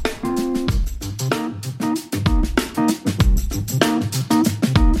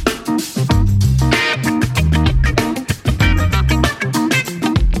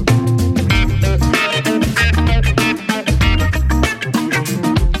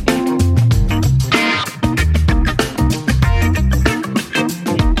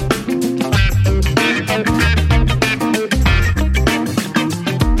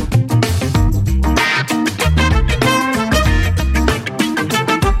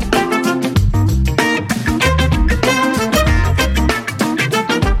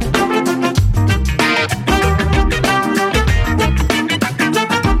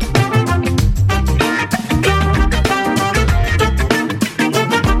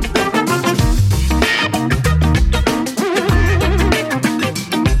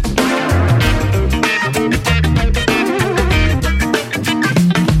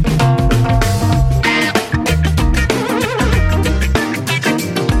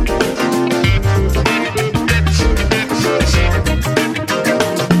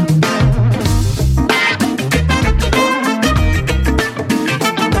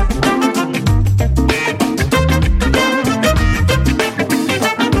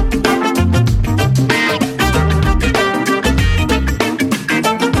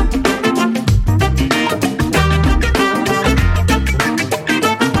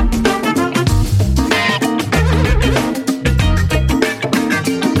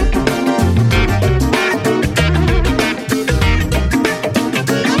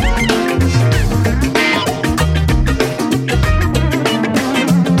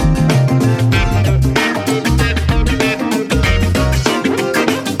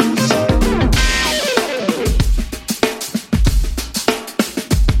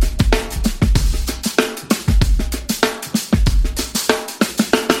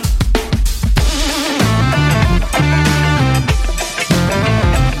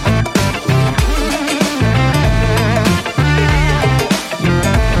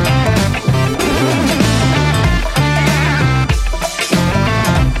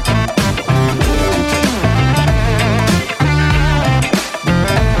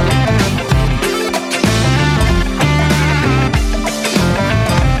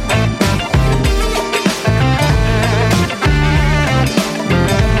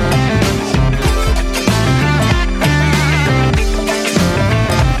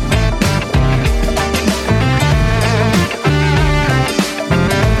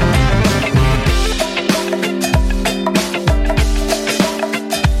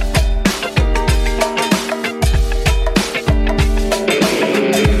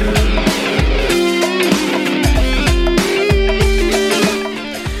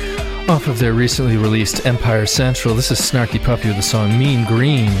 Their recently released Empire Central. This is Snarky Puppy with the song Mean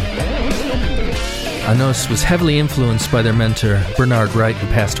Green. I noticed was heavily influenced by their mentor Bernard Wright, who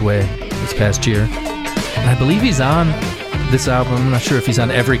passed away this past year. And I believe he's on this album. I'm not sure if he's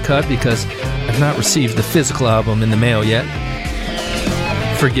on every cut because I've not received the physical album in the mail yet.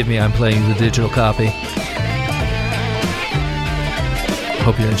 Forgive me, I'm playing the digital copy.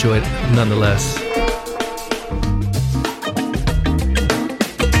 Hope you enjoy it nonetheless.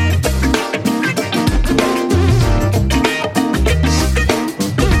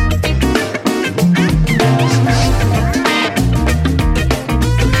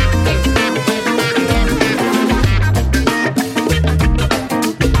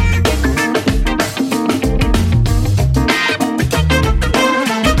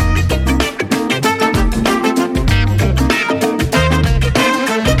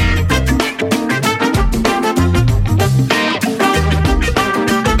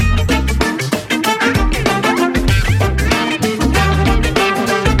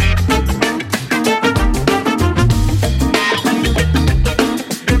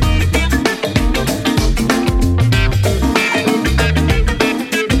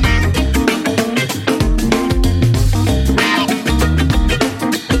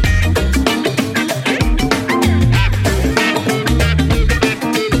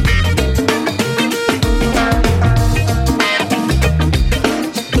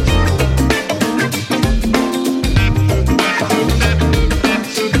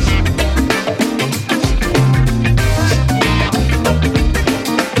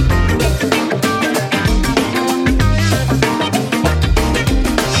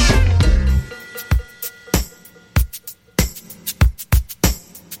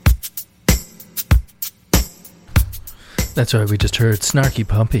 That's right, we just heard Snarky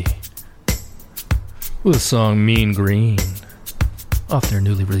Puppy with the song Mean Green off their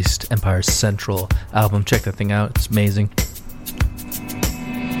newly released Empire Central album. Check that thing out, it's amazing.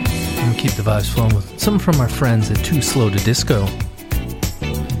 And we keep the vibes flowing with some from our friends at Too Slow to Disco.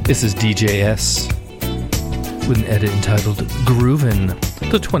 This is DJS with an edit entitled Groovin',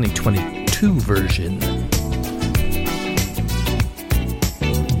 the 2022 version.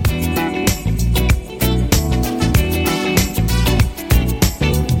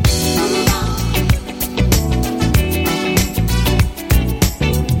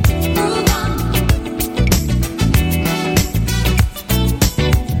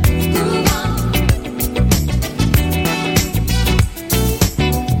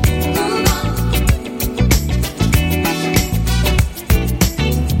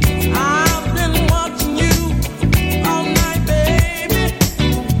 I've been watching you all night, baby.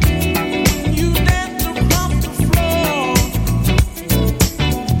 You dance across the floor.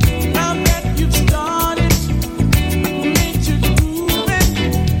 Now that you've started, makes you grooving.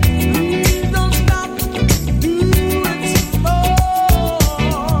 Please don't stop, do it some more.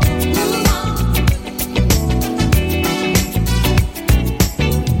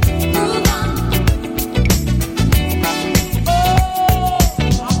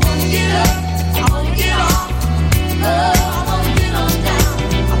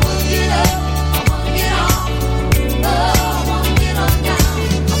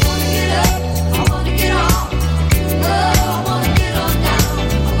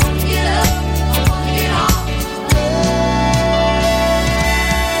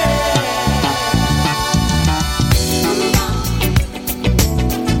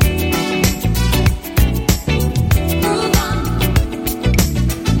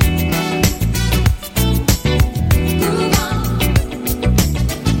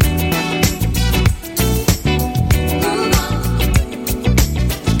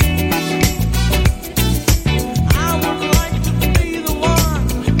 I would like to be the one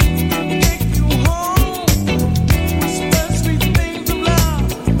to take you home, whisper sweet things of love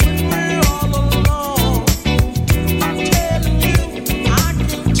when we're all alone. I'm telling you, I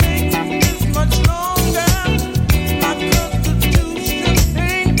can't take this much longer. My constitution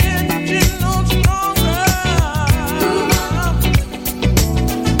ain't getting no stronger.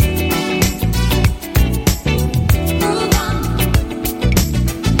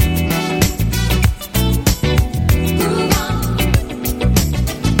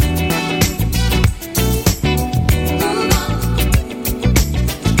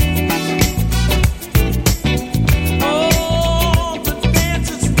 Oh, the dance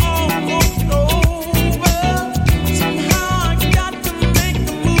is almost over. Somehow I got to make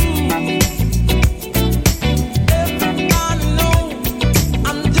a move. Everybody knows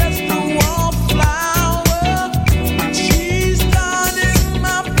I'm just a wallflower. She's starting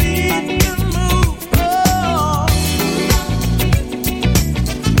my feet to move. Oh.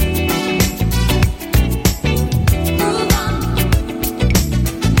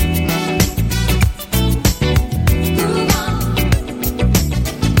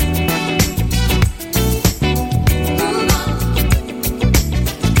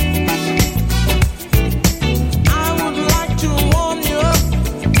 I would like to warm you up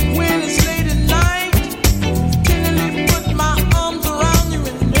when it's late at night. Tenderly put my arms around you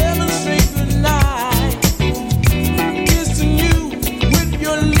and never say goodnight. Kissing you with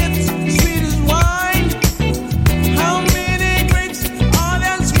your lips sweet as wine. How many grapes are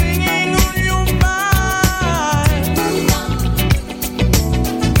there swinging on your vine?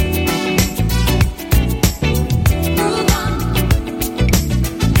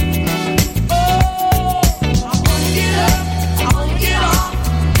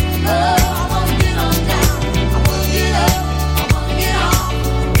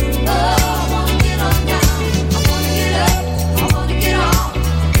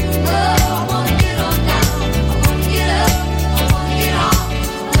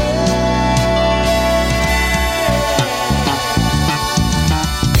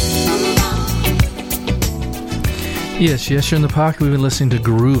 Yes, you're in the pocket. We've been listening to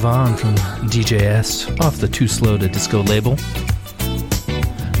Groove On from DJS off the Too Slow to Disco label.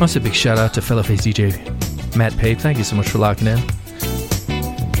 I want to say a big shout out to fellow face DJ Matt Pape. Thank you so much for locking in.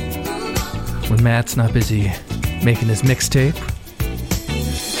 When Matt's not busy making his mixtape,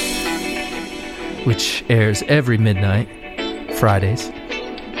 which airs every midnight, Fridays.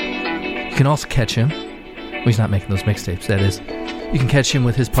 You can also catch him. Well, he's not making those mixtapes, that is. You can catch him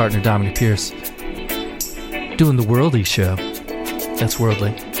with his partner, Dominic Pierce, doing the Worldly Show. That's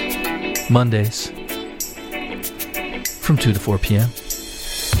Worldly. Mondays from 2 to 4 p.m.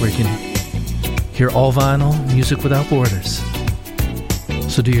 where you can Hear all vinyl, music without borders.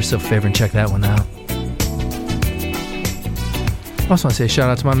 So do yourself a favor and check that one out. I also want to say a shout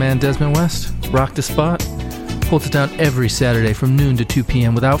out to my man Desmond West. Rock the spot. Holds it down every Saturday from noon to 2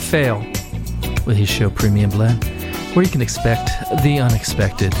 p.m. without fail with his show Premium Blend, where you can expect the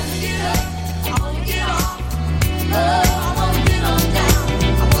unexpected.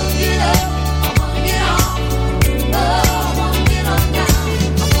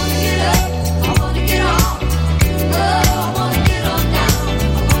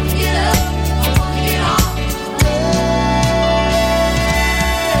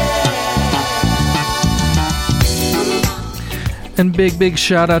 And big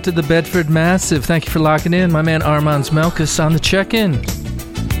shout out to the Bedford Massive. Thank you for locking in. My man Armand's Melkus on the check-in.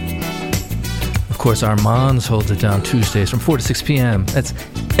 Of course, Armand's holds it down Tuesdays from 4 to 6 p.m. That's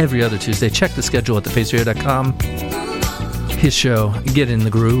every other Tuesday. Check the schedule at thefaceradio.com. His show, Get in the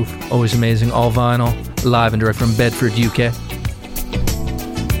Groove. Always amazing. All vinyl. Live and direct from Bedford, UK.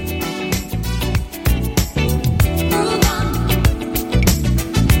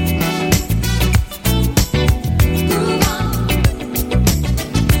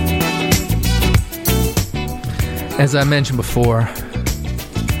 As I mentioned before,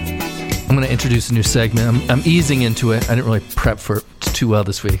 I'm going to introduce a new segment. I'm easing into it. I didn't really prep for it too well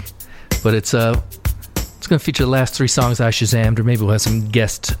this week. But it's going to feature the last 3 songs I Shazammed, or maybe we'll have some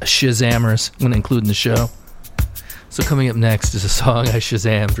guest Shazammers I'm going to include in the show. So coming up next is a song I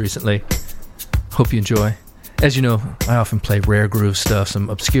Shazammed recently. Hope you enjoy. As you know, I often play rare groove stuff,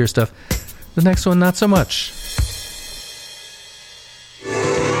 some obscure stuff. The next one, not so much.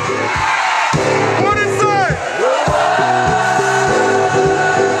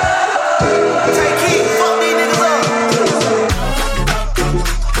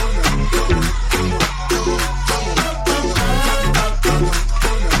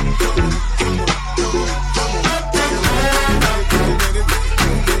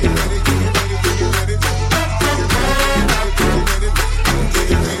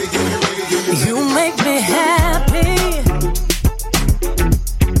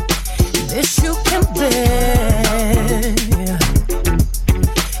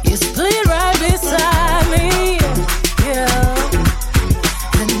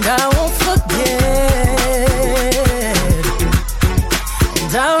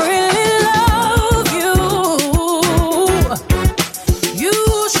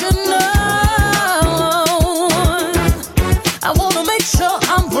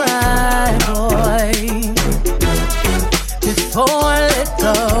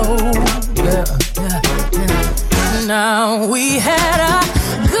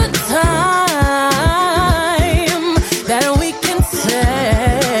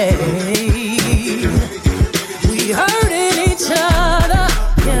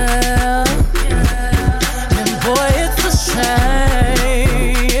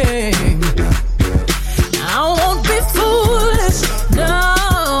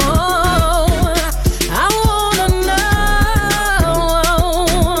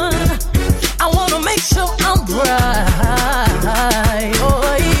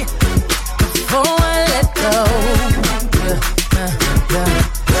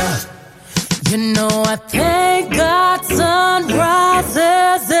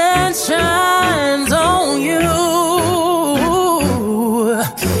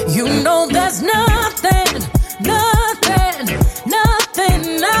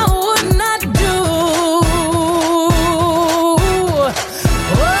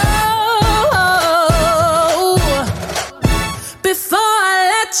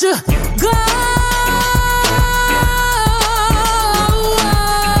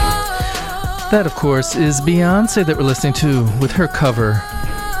 That, of course, is Beyonce that we're listening to with her cover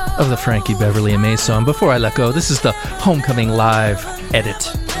of the Frankie Beverly and Mays song, Before I Let Go. This is the Homecoming Live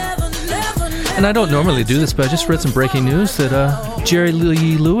edit. And I don't normally do this, but I just read some breaking news that Jerry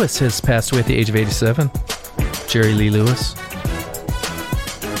Lee Lewis has passed away at the age of 87. Jerry Lee Lewis.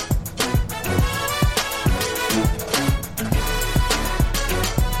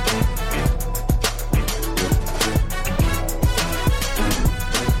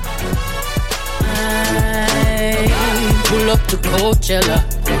 Up to Coachella,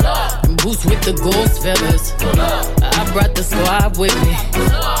 and boots with the ghost feathers. I brought the squad with me,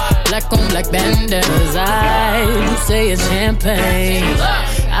 black on black bandanas. I do say it's champagne.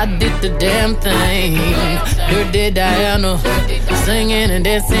 I did the damn thing. Dirty Diana, singing and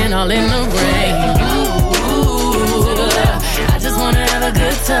dancing all in the rain. Ooh, I just wanna have a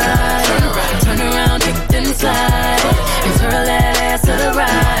good time. Turn around, take it inside, and twirl that ass to the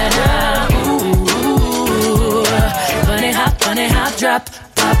right now. Funny hop, drop,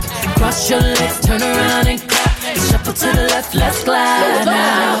 pop, Cross your legs, turn around and clap. Shuffle to the left, let's glide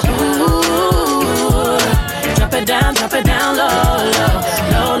now. Ooh, drop it down low, low,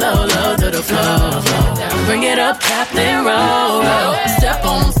 low, low, low to the floor. Bring it up, tap then roll, roll. Step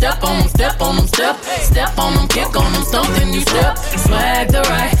on them, step on them, step on them, step on them, kick on them, stomp then you step. Swag the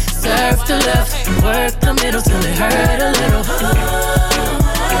right, serve the left, work the middle till it hurt a little.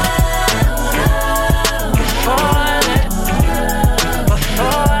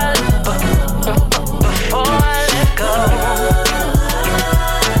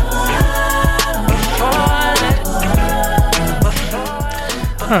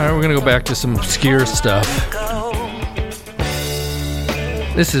 Alright, we're gonna go back to some obscure stuff.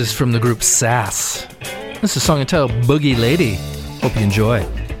 This is from the group Sass. This is a song entitled Boogie Lady. Hope you enjoy.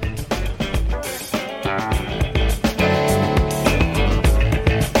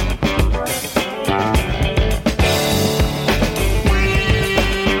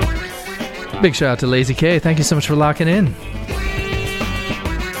 Big shout out to Lazy K. Thank you so much for locking in.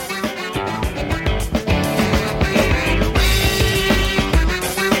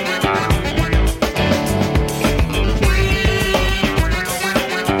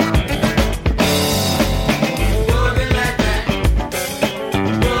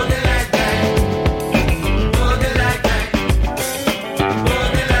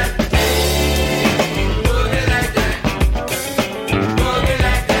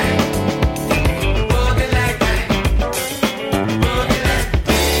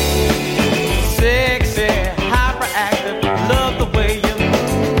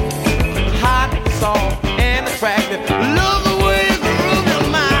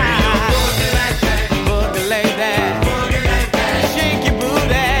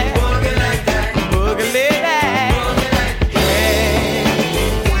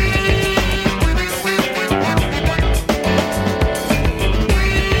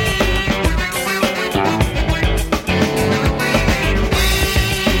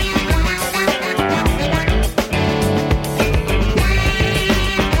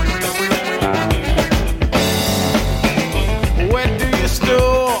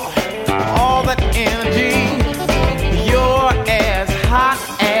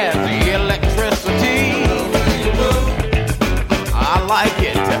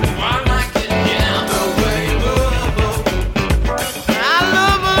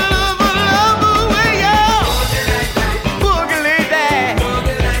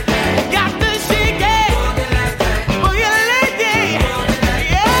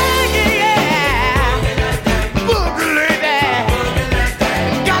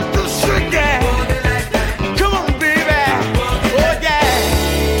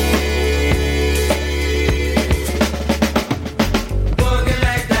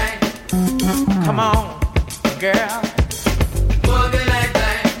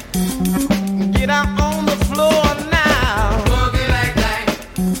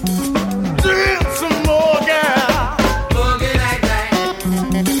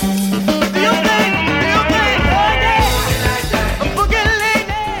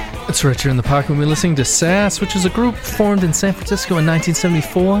 Right here in the pocket, when we're listening to Sass, which is a group formed in San Francisco in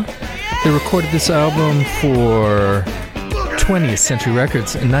 1974. They recorded this album for 20th Century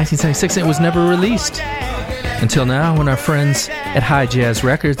Records in 1976, and it was never released until now when our friends at High Jazz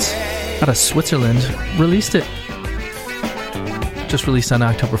Records out of Switzerland released it. Just released on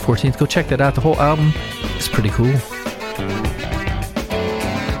October 14th. Go check that out. The whole album is pretty cool.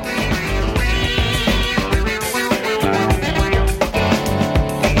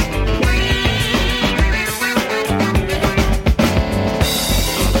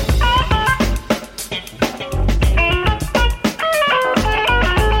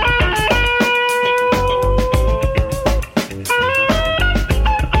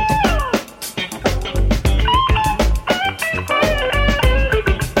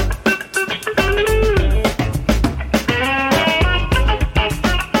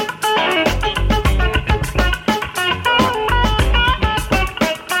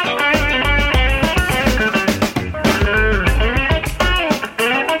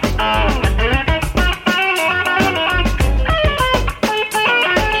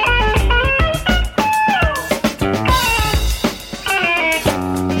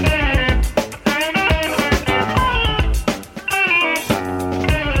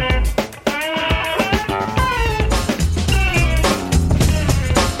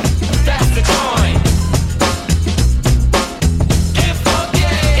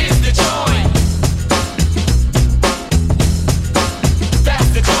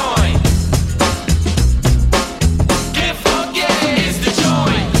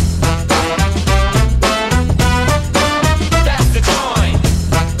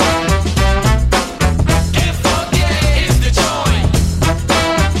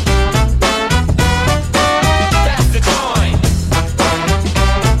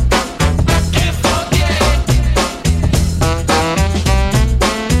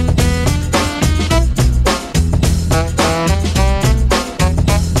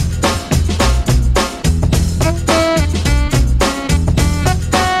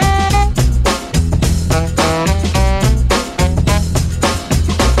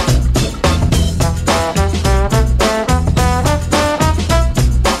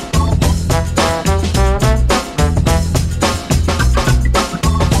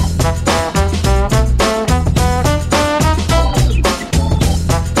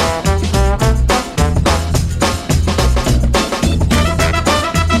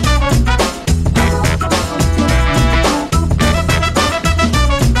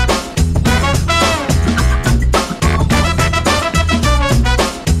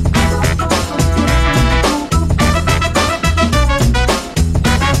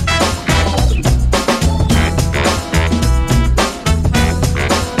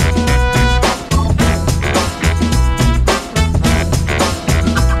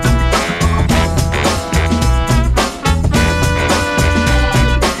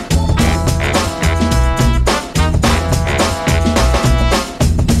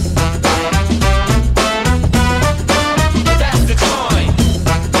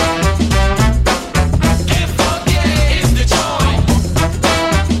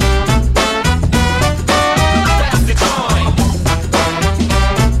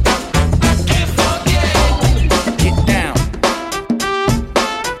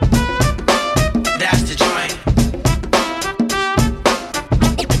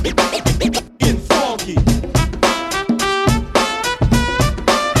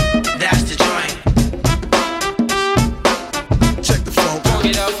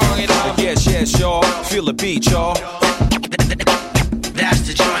 beat, y'all. That's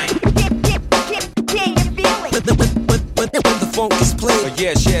the joint. Can you feel it? When the funk is played.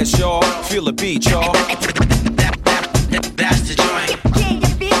 Yes, yes, y'all. Feel the beat, y'all. That's the joint. Can you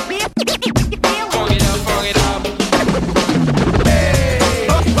feel it? Funk it up, funk it up.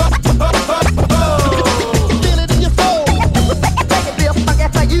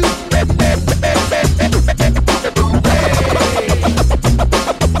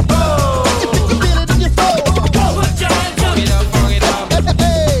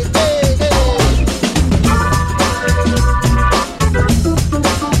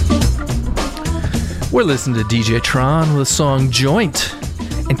 We're listening to DJ Tron with the song Joint.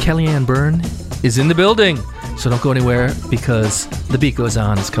 And Kellyanne Byrne is in the building. So don't go anywhere because the beat goes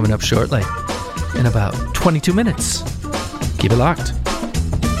on. It's coming up shortly in about 22 minutes. Keep it locked.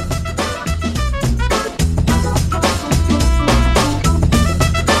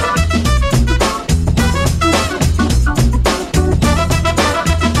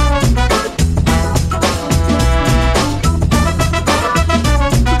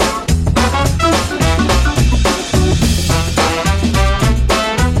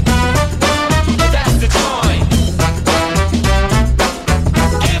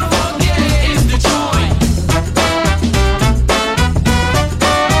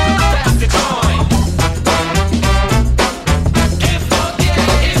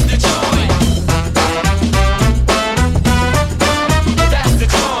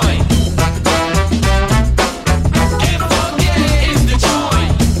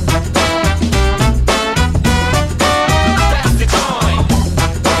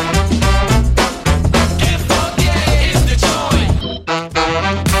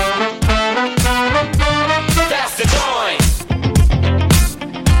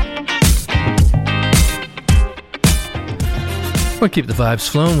 We'll keep the vibes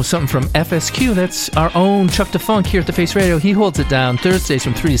flowing with something from FSQ. That's our own Chuck DeFunk here at The Face Radio. He holds it down Thursdays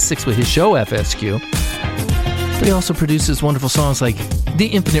from 3 to 6 with his show, FSQ. But he also produces wonderful songs like The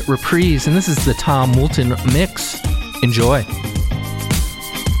Infinite Reprise, and this is the Tom Moulton mix. Enjoy.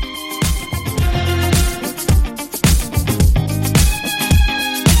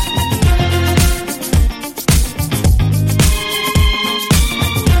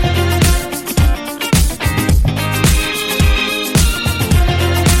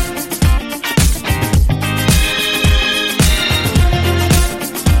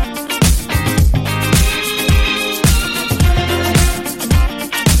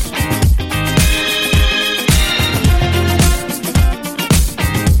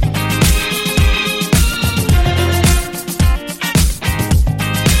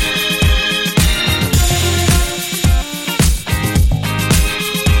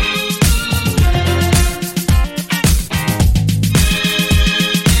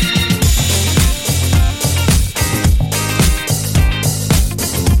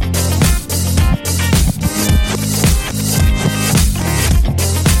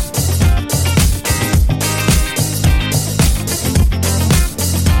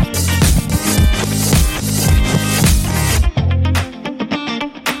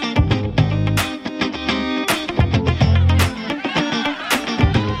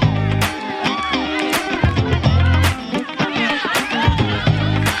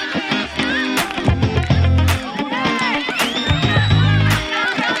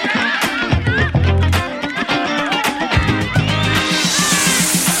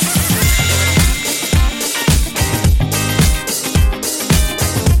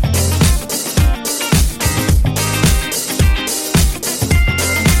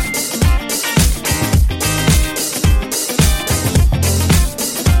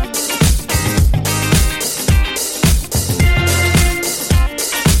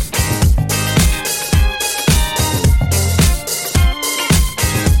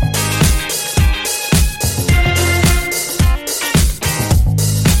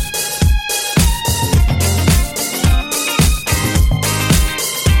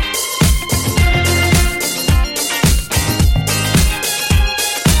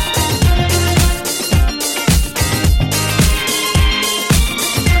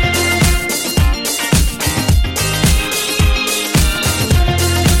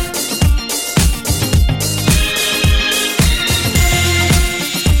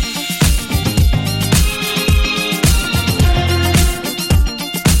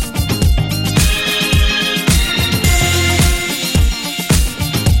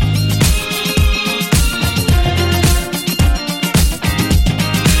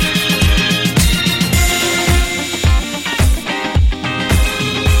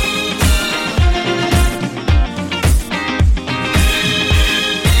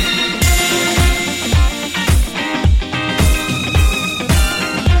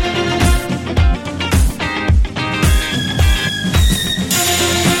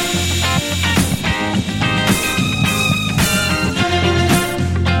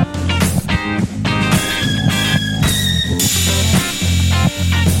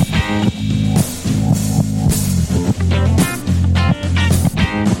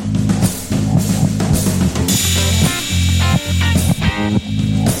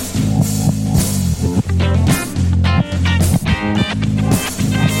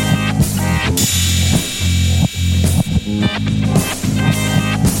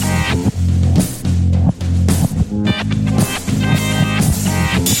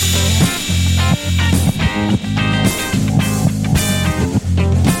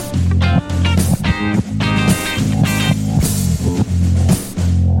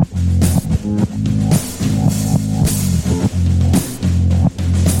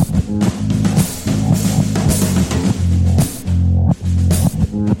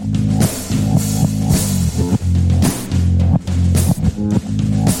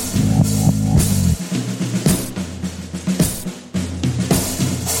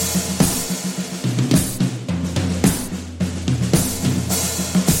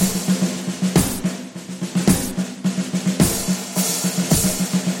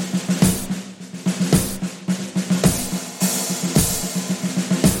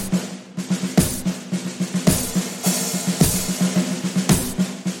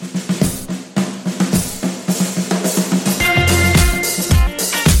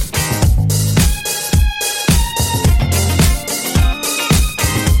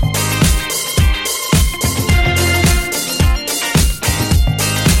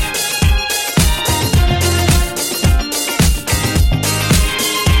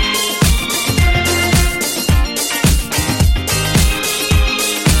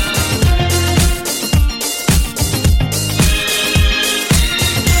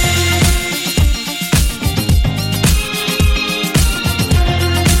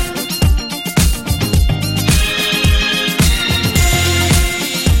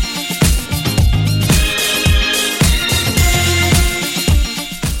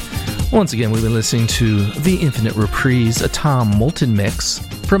 Once again, we've been listening to The Infinite Reprise, a Tom Moulton mix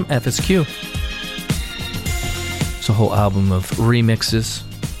from FSQ. It's a whole album of remixes.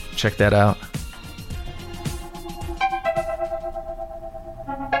 Check that out.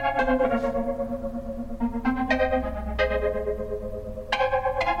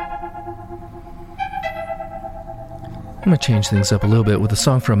 I'm going to change things up a little bit with a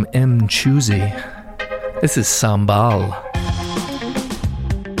song from M. Choosy. This is Sambal.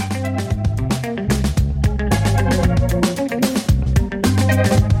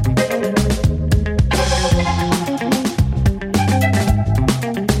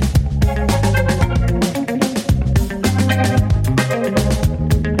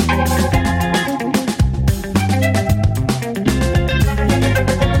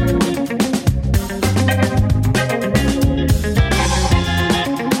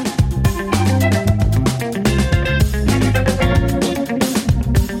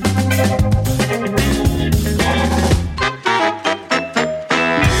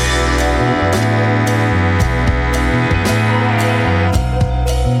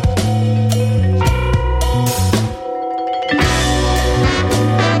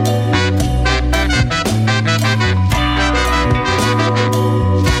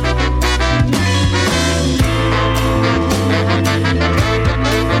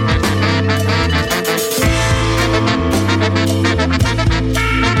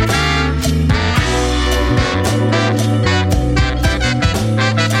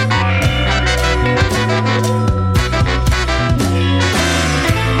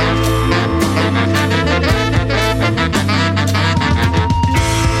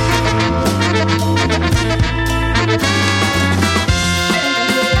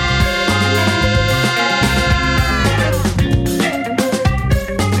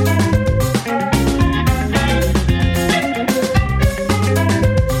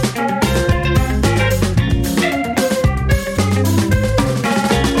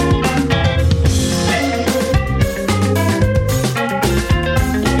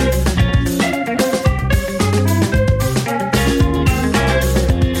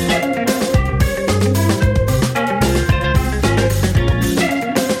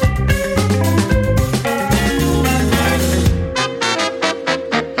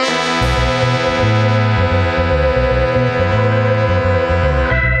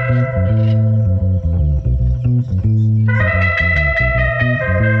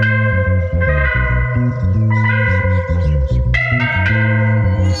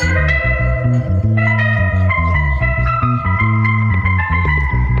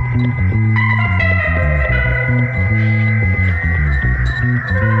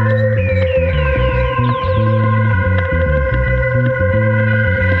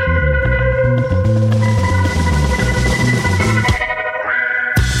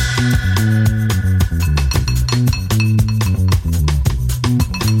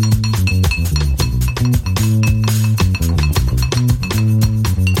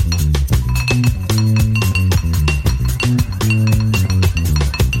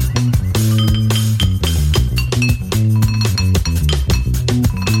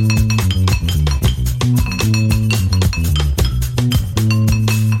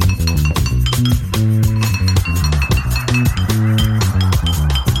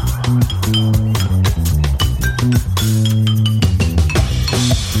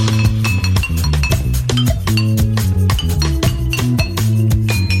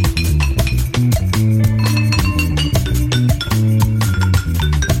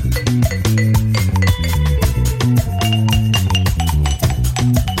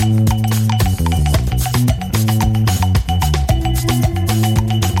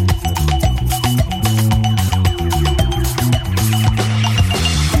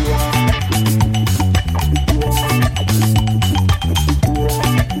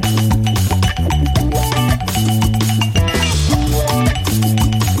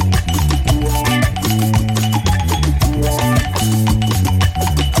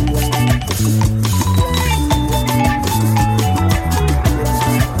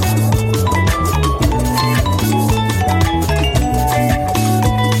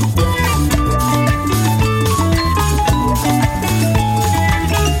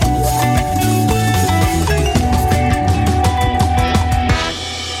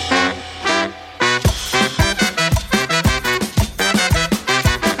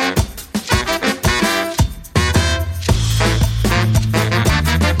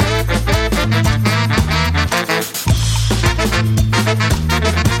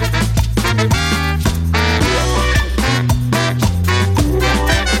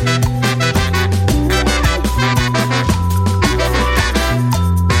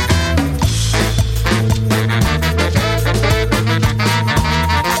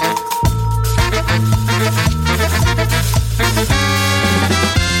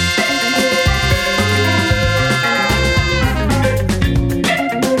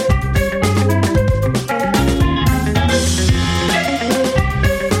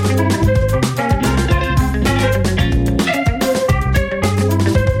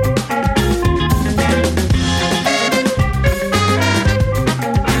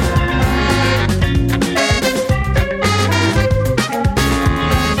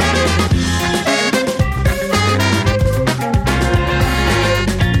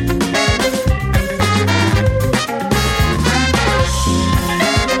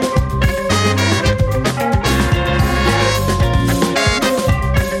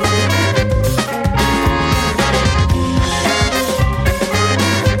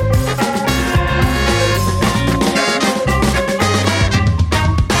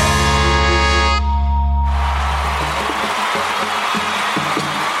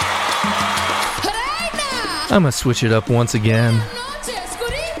 I'm gonna switch it up once again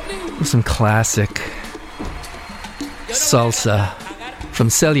with some classic salsa from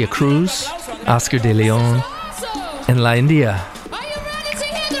Celia Cruz, Oscar de Leon, and La India.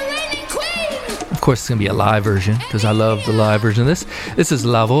 Of course, it's gonna be a live version because I love the live version of this. This is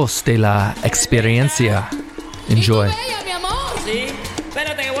La Voz de la Experiencia. Enjoy.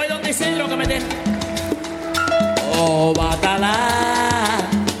 Oh, batala,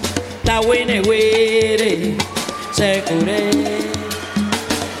 ta wine wire, se cure,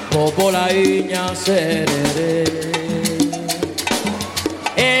 popola iña serere,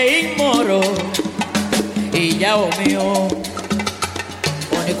 e moro, y ya o mío,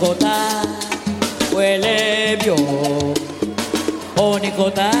 onicota, huele bio,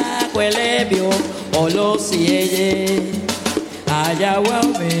 onicota, huele bio, o lo sieye, allá o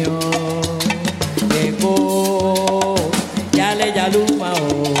mío. Yale yaluma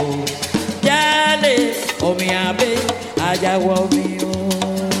o yale o mi ave ayagua o mío.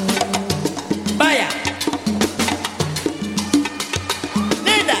 Vaya,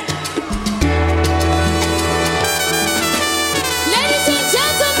 linda. Ladies and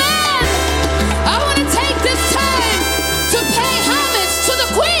gentlemen, I want to take this time to pay homage to the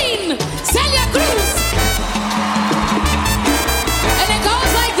Queen, Celia Cruz. And it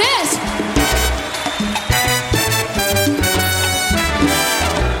goes like this.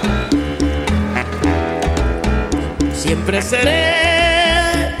 Siempre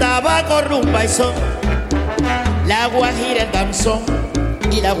seré tabaco, rumba y son, la guajira, el danzón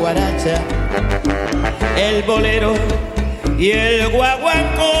y la guaracha, el bolero y el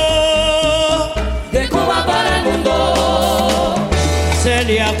guaguancó, de Cuba para el mundo,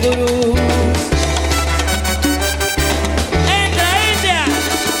 Celia Cruz. Entra India.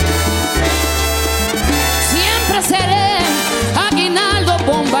 Siempre seré aguinaldo,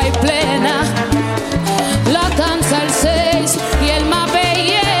 bomba y plena. La danza el 6 y el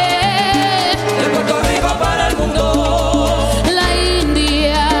mapeye. De Puerto Rico para el mundo. La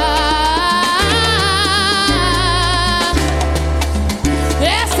India.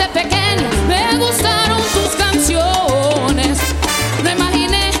 Desde pequeña me gustaron sus canciones. No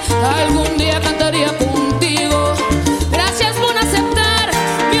imaginé algún día cantaría contigo. Gracias por aceptar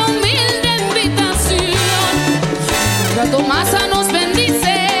mi humilde invitación. La Tomasa nos bendice.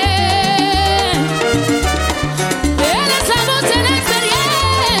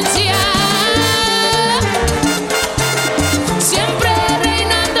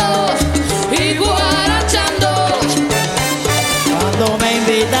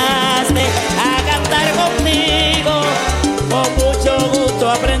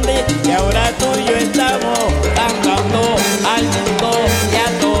 Y ahora tú y yo estamos cantando al mundo y a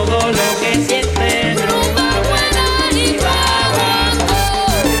todo lo que sienten. Rumba buena y guaguancó.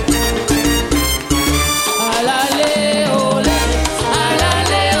 A la leola, a la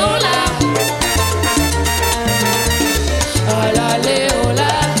leola, a la leola,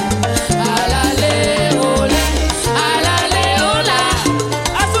 a la leola, a la leola.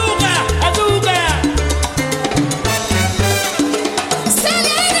 ¡Azúcar! ¡Azúcar!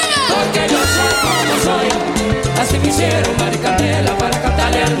 Porque yo soy como soy, así me hicieron maricandela para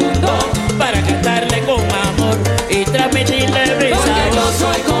cantarle al mundo, para cantarle con amor y transmitirle brisa. Porque yo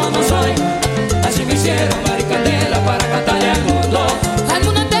soy como soy, así me hicieron maricandela para cantarle al mundo. Al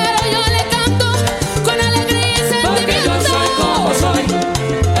mundo entero yo le canto con alegría y sentimiento. Porque yo soy como soy,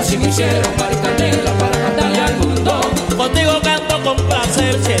 así me hicieron maricandela para cantarle al mundo. Contigo canto con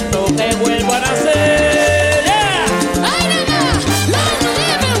placer, siento que vuelvo a nacer.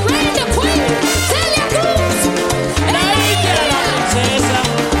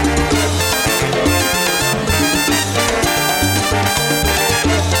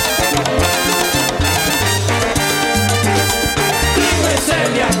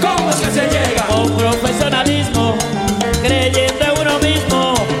 ¿Cómo es que se llega? Con profesionalismo, creyendo en uno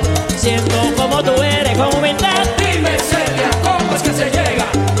mismo, siendo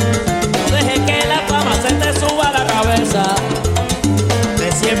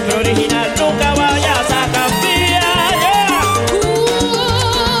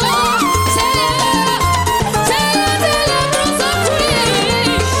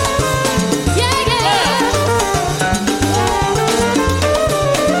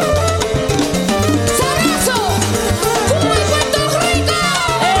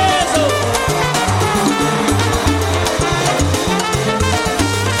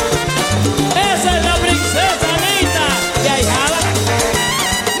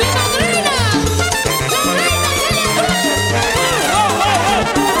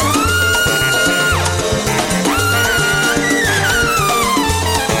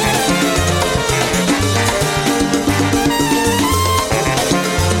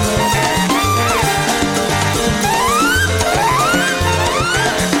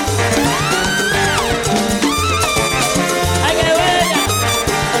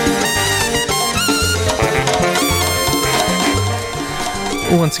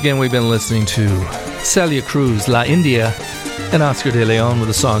Once again, we've been listening to Celia Cruz, La India, and Oscar de Leon with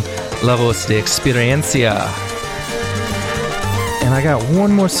the song La Voz de Experiencia. And I got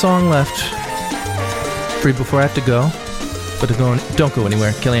one more song left for you before I have to go. But don't go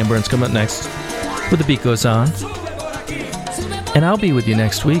anywhere. Kellyanne Burns coming up next with The Beat Goes On. And I'll be with you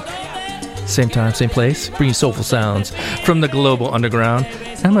next week. Same time, same place. Bring you soulful sounds from the global underground.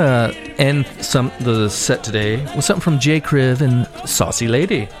 I'm going to end the set today with something from J. Kriv and Saucy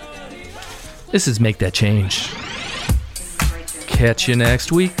Lady. This is Make That Change. Catch you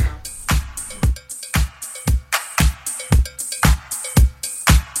next week.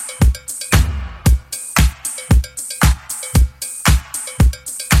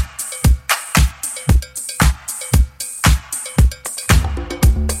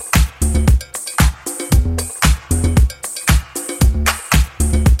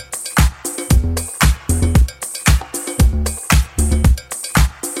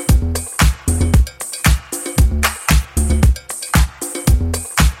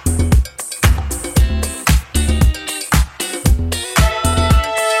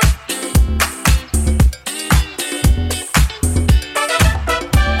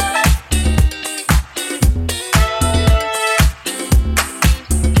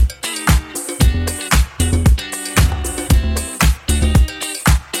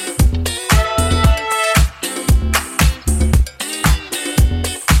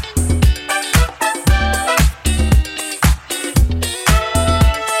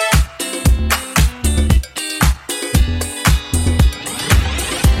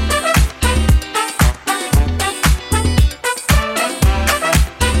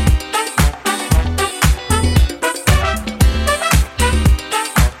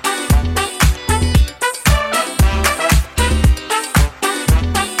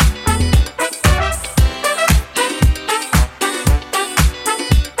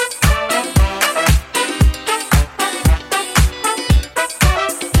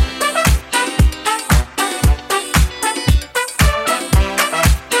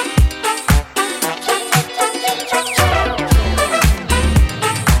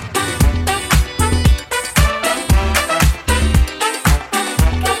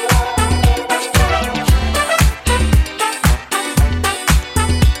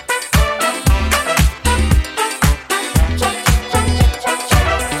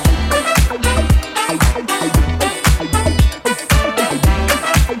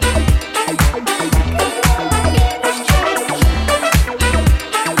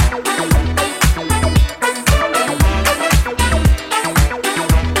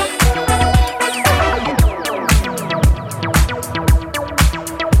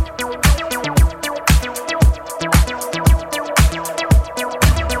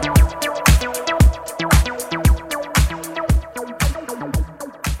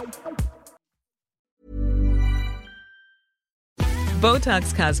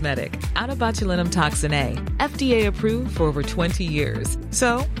 Botox Cosmetic, out of botulinum toxin A, FDA approved for over 20 years.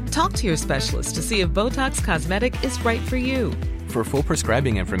 So, talk to your specialist to see if Botox Cosmetic is right for you. For full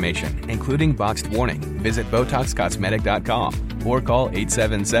prescribing information, including boxed warning, visit BotoxCosmetic.com or call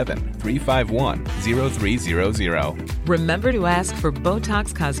 877-351-0300. Remember to ask for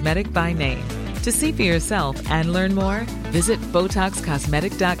Botox Cosmetic by name. To see for yourself and learn more, visit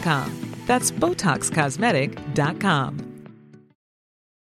BotoxCosmetic.com. That's BotoxCosmetic.com.